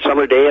be a good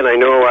summer day. And I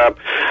know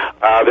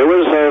there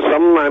was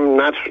some. I'm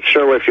not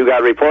sure if you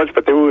got reports,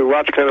 but we were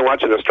kind of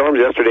watching the storms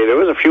yesterday. There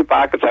was a few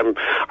pockets.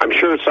 I'm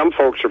sure some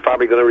folks are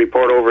probably going to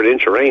report over an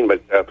inch of rain,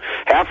 but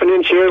half an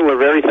inch here, and we're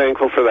very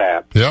thankful for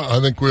that. Yeah,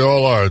 I think we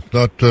all are. It's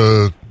not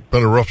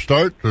been a rough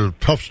start, a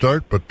tough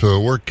start, but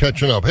we're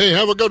catching up. Hey,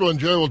 have a good one,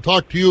 Jerry. We'll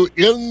talk to you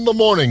in the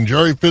morning.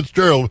 Jerry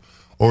Fitzgerald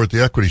over at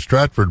the Equity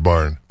Stratford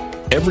Barn.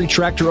 Every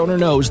tractor owner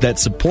knows that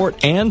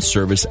support and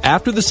service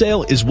after the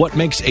sale is what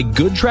makes a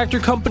good tractor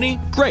company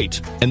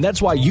great. And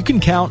that's why you can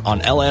count on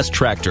LS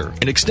Tractor.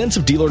 An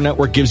extensive dealer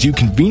network gives you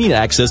convenient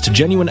access to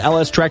genuine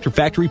LS Tractor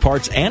factory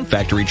parts and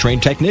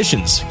factory-trained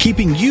technicians,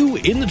 keeping you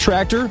in the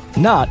tractor,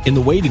 not in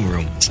the waiting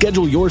room.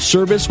 Schedule your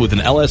service with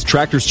an LS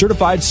Tractor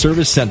Certified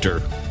Service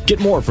Center. Get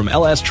more from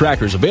LS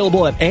Tractors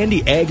available at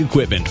Andy Ag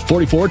Equipment,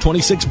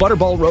 4426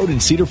 Butterball Road in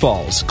Cedar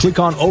Falls. Click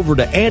on over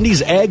to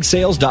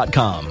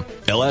andysagsales.com.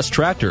 LS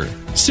Tractor.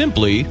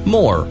 Simply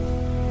more.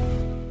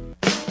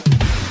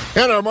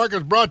 And our market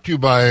is brought to you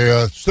by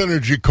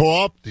Synergy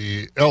Co-op,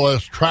 the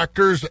LS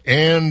Tractors,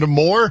 and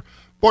more.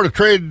 Board of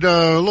Trade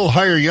a little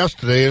higher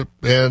yesterday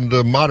and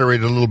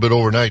moderated a little bit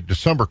overnight.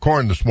 December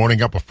corn this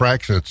morning up a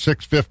fraction at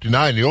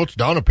 $6.59. The oats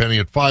down a penny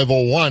at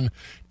 $5.01.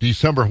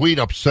 December wheat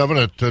up 7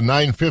 at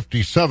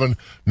 $9.57.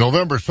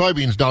 November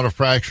soybeans down a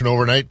fraction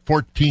overnight,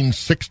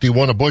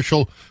 $14.61 a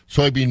bushel.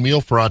 Soybean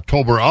meal for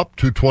October up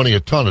 $2.20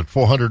 a ton at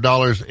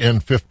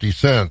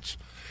 $400.50.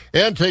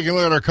 And taking a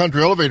look at our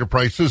country elevator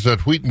prices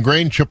at Wheat and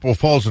Grain, Chippewa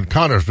Falls and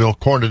Connorsville.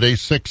 Corn today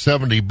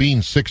 $6.70,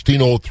 beans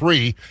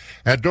 $16.03.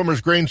 At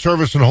Dormer's Grain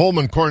Service in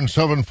Holman, corn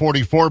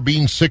 $7.44,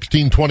 beans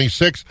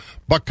 $16.26.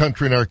 Buck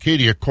Country in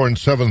Arcadia, corn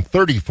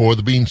 $7.34,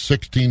 the beans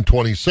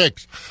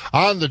 $16.26.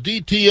 On the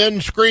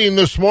DTN screen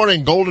this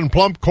morning, Golden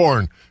Plump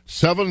corn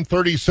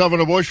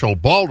 $7.37 a bushel.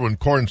 Baldwin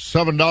corn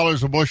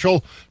 $7 a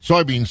bushel.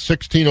 Soybeans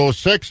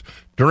 $16.06.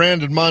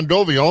 Durand and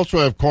Mondovi also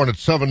have corn at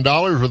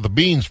 $7, with the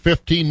beans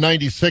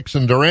 $15.96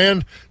 in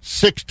Durand,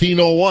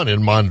 $16.01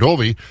 in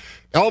Mondovi.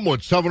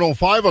 Elmwood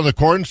 $7.05 on the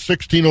corn,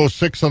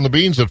 $16.06 on the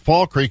beans. At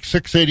Fall Creek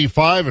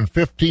 $6.85 and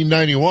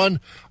 $15.91.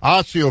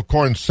 Osseo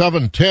corn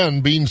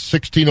 $7.10, beans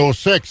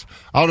 $16.06.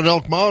 Out at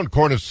Elk Mound,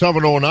 corn at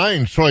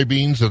 $7.09,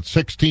 soybeans at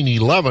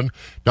 $16.11.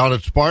 Down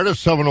at Sparta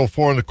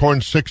 $7.04 on the corn,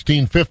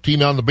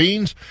 $16.15 on the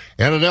beans.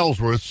 And at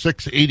Ellsworth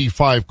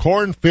 $6.85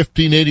 corn,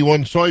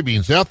 $15.81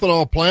 soybeans.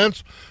 Ethanol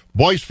plants,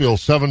 Boyceville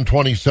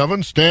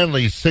 $7.27,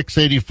 Stanley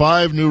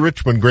 $6.85, New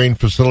Richmond Grain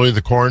Facility,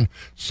 the corn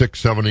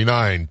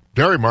 $6.79.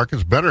 Dairy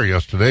markets better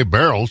yesterday.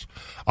 Barrels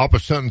up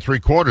 1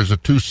 3/4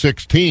 at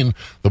 $2.16.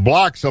 The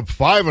blocks up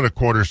 5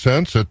 1/4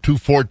 cents at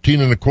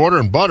 $2.14 1/4,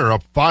 and butter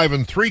up 5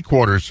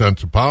 3/4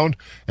 cents a pound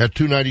at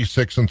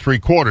 $2.96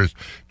 3/4.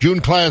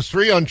 June Class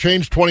 3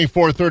 unchanged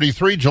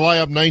 24.33. July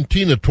up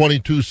 19 at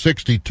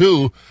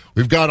 22.62.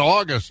 We've got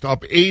August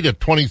up 8 at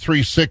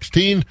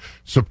 23.16.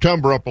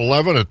 September up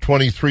 11 at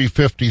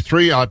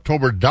 23.53.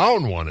 October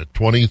down 1 at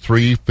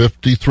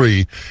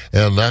 23.53.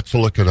 And that's a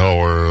look at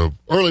our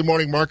early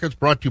morning markets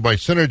brought to you by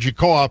Synergy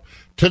Co-op.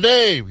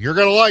 Today, you're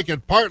going to like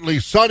it. Partly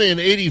sunny and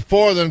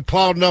 84, then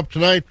clouding up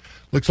tonight.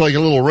 Looks like a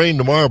little rain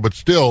tomorrow, but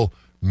still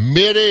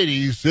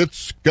mid-80s.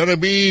 It's going to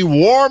be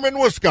warm in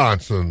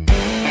Wisconsin.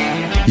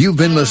 You've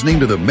been listening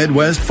to the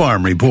Midwest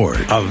Farm Report,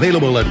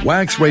 available at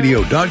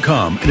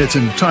waxradio.com in its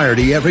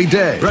entirety every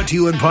day. Brought to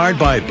you in part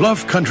by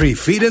Bluff Country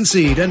Feed and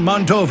Seed in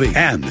Montovy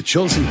and the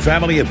Chilson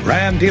family of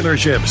Ram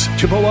dealerships,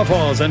 Chippewa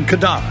Falls and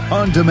Cadott.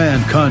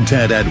 On-demand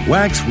content at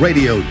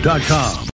waxradio.com.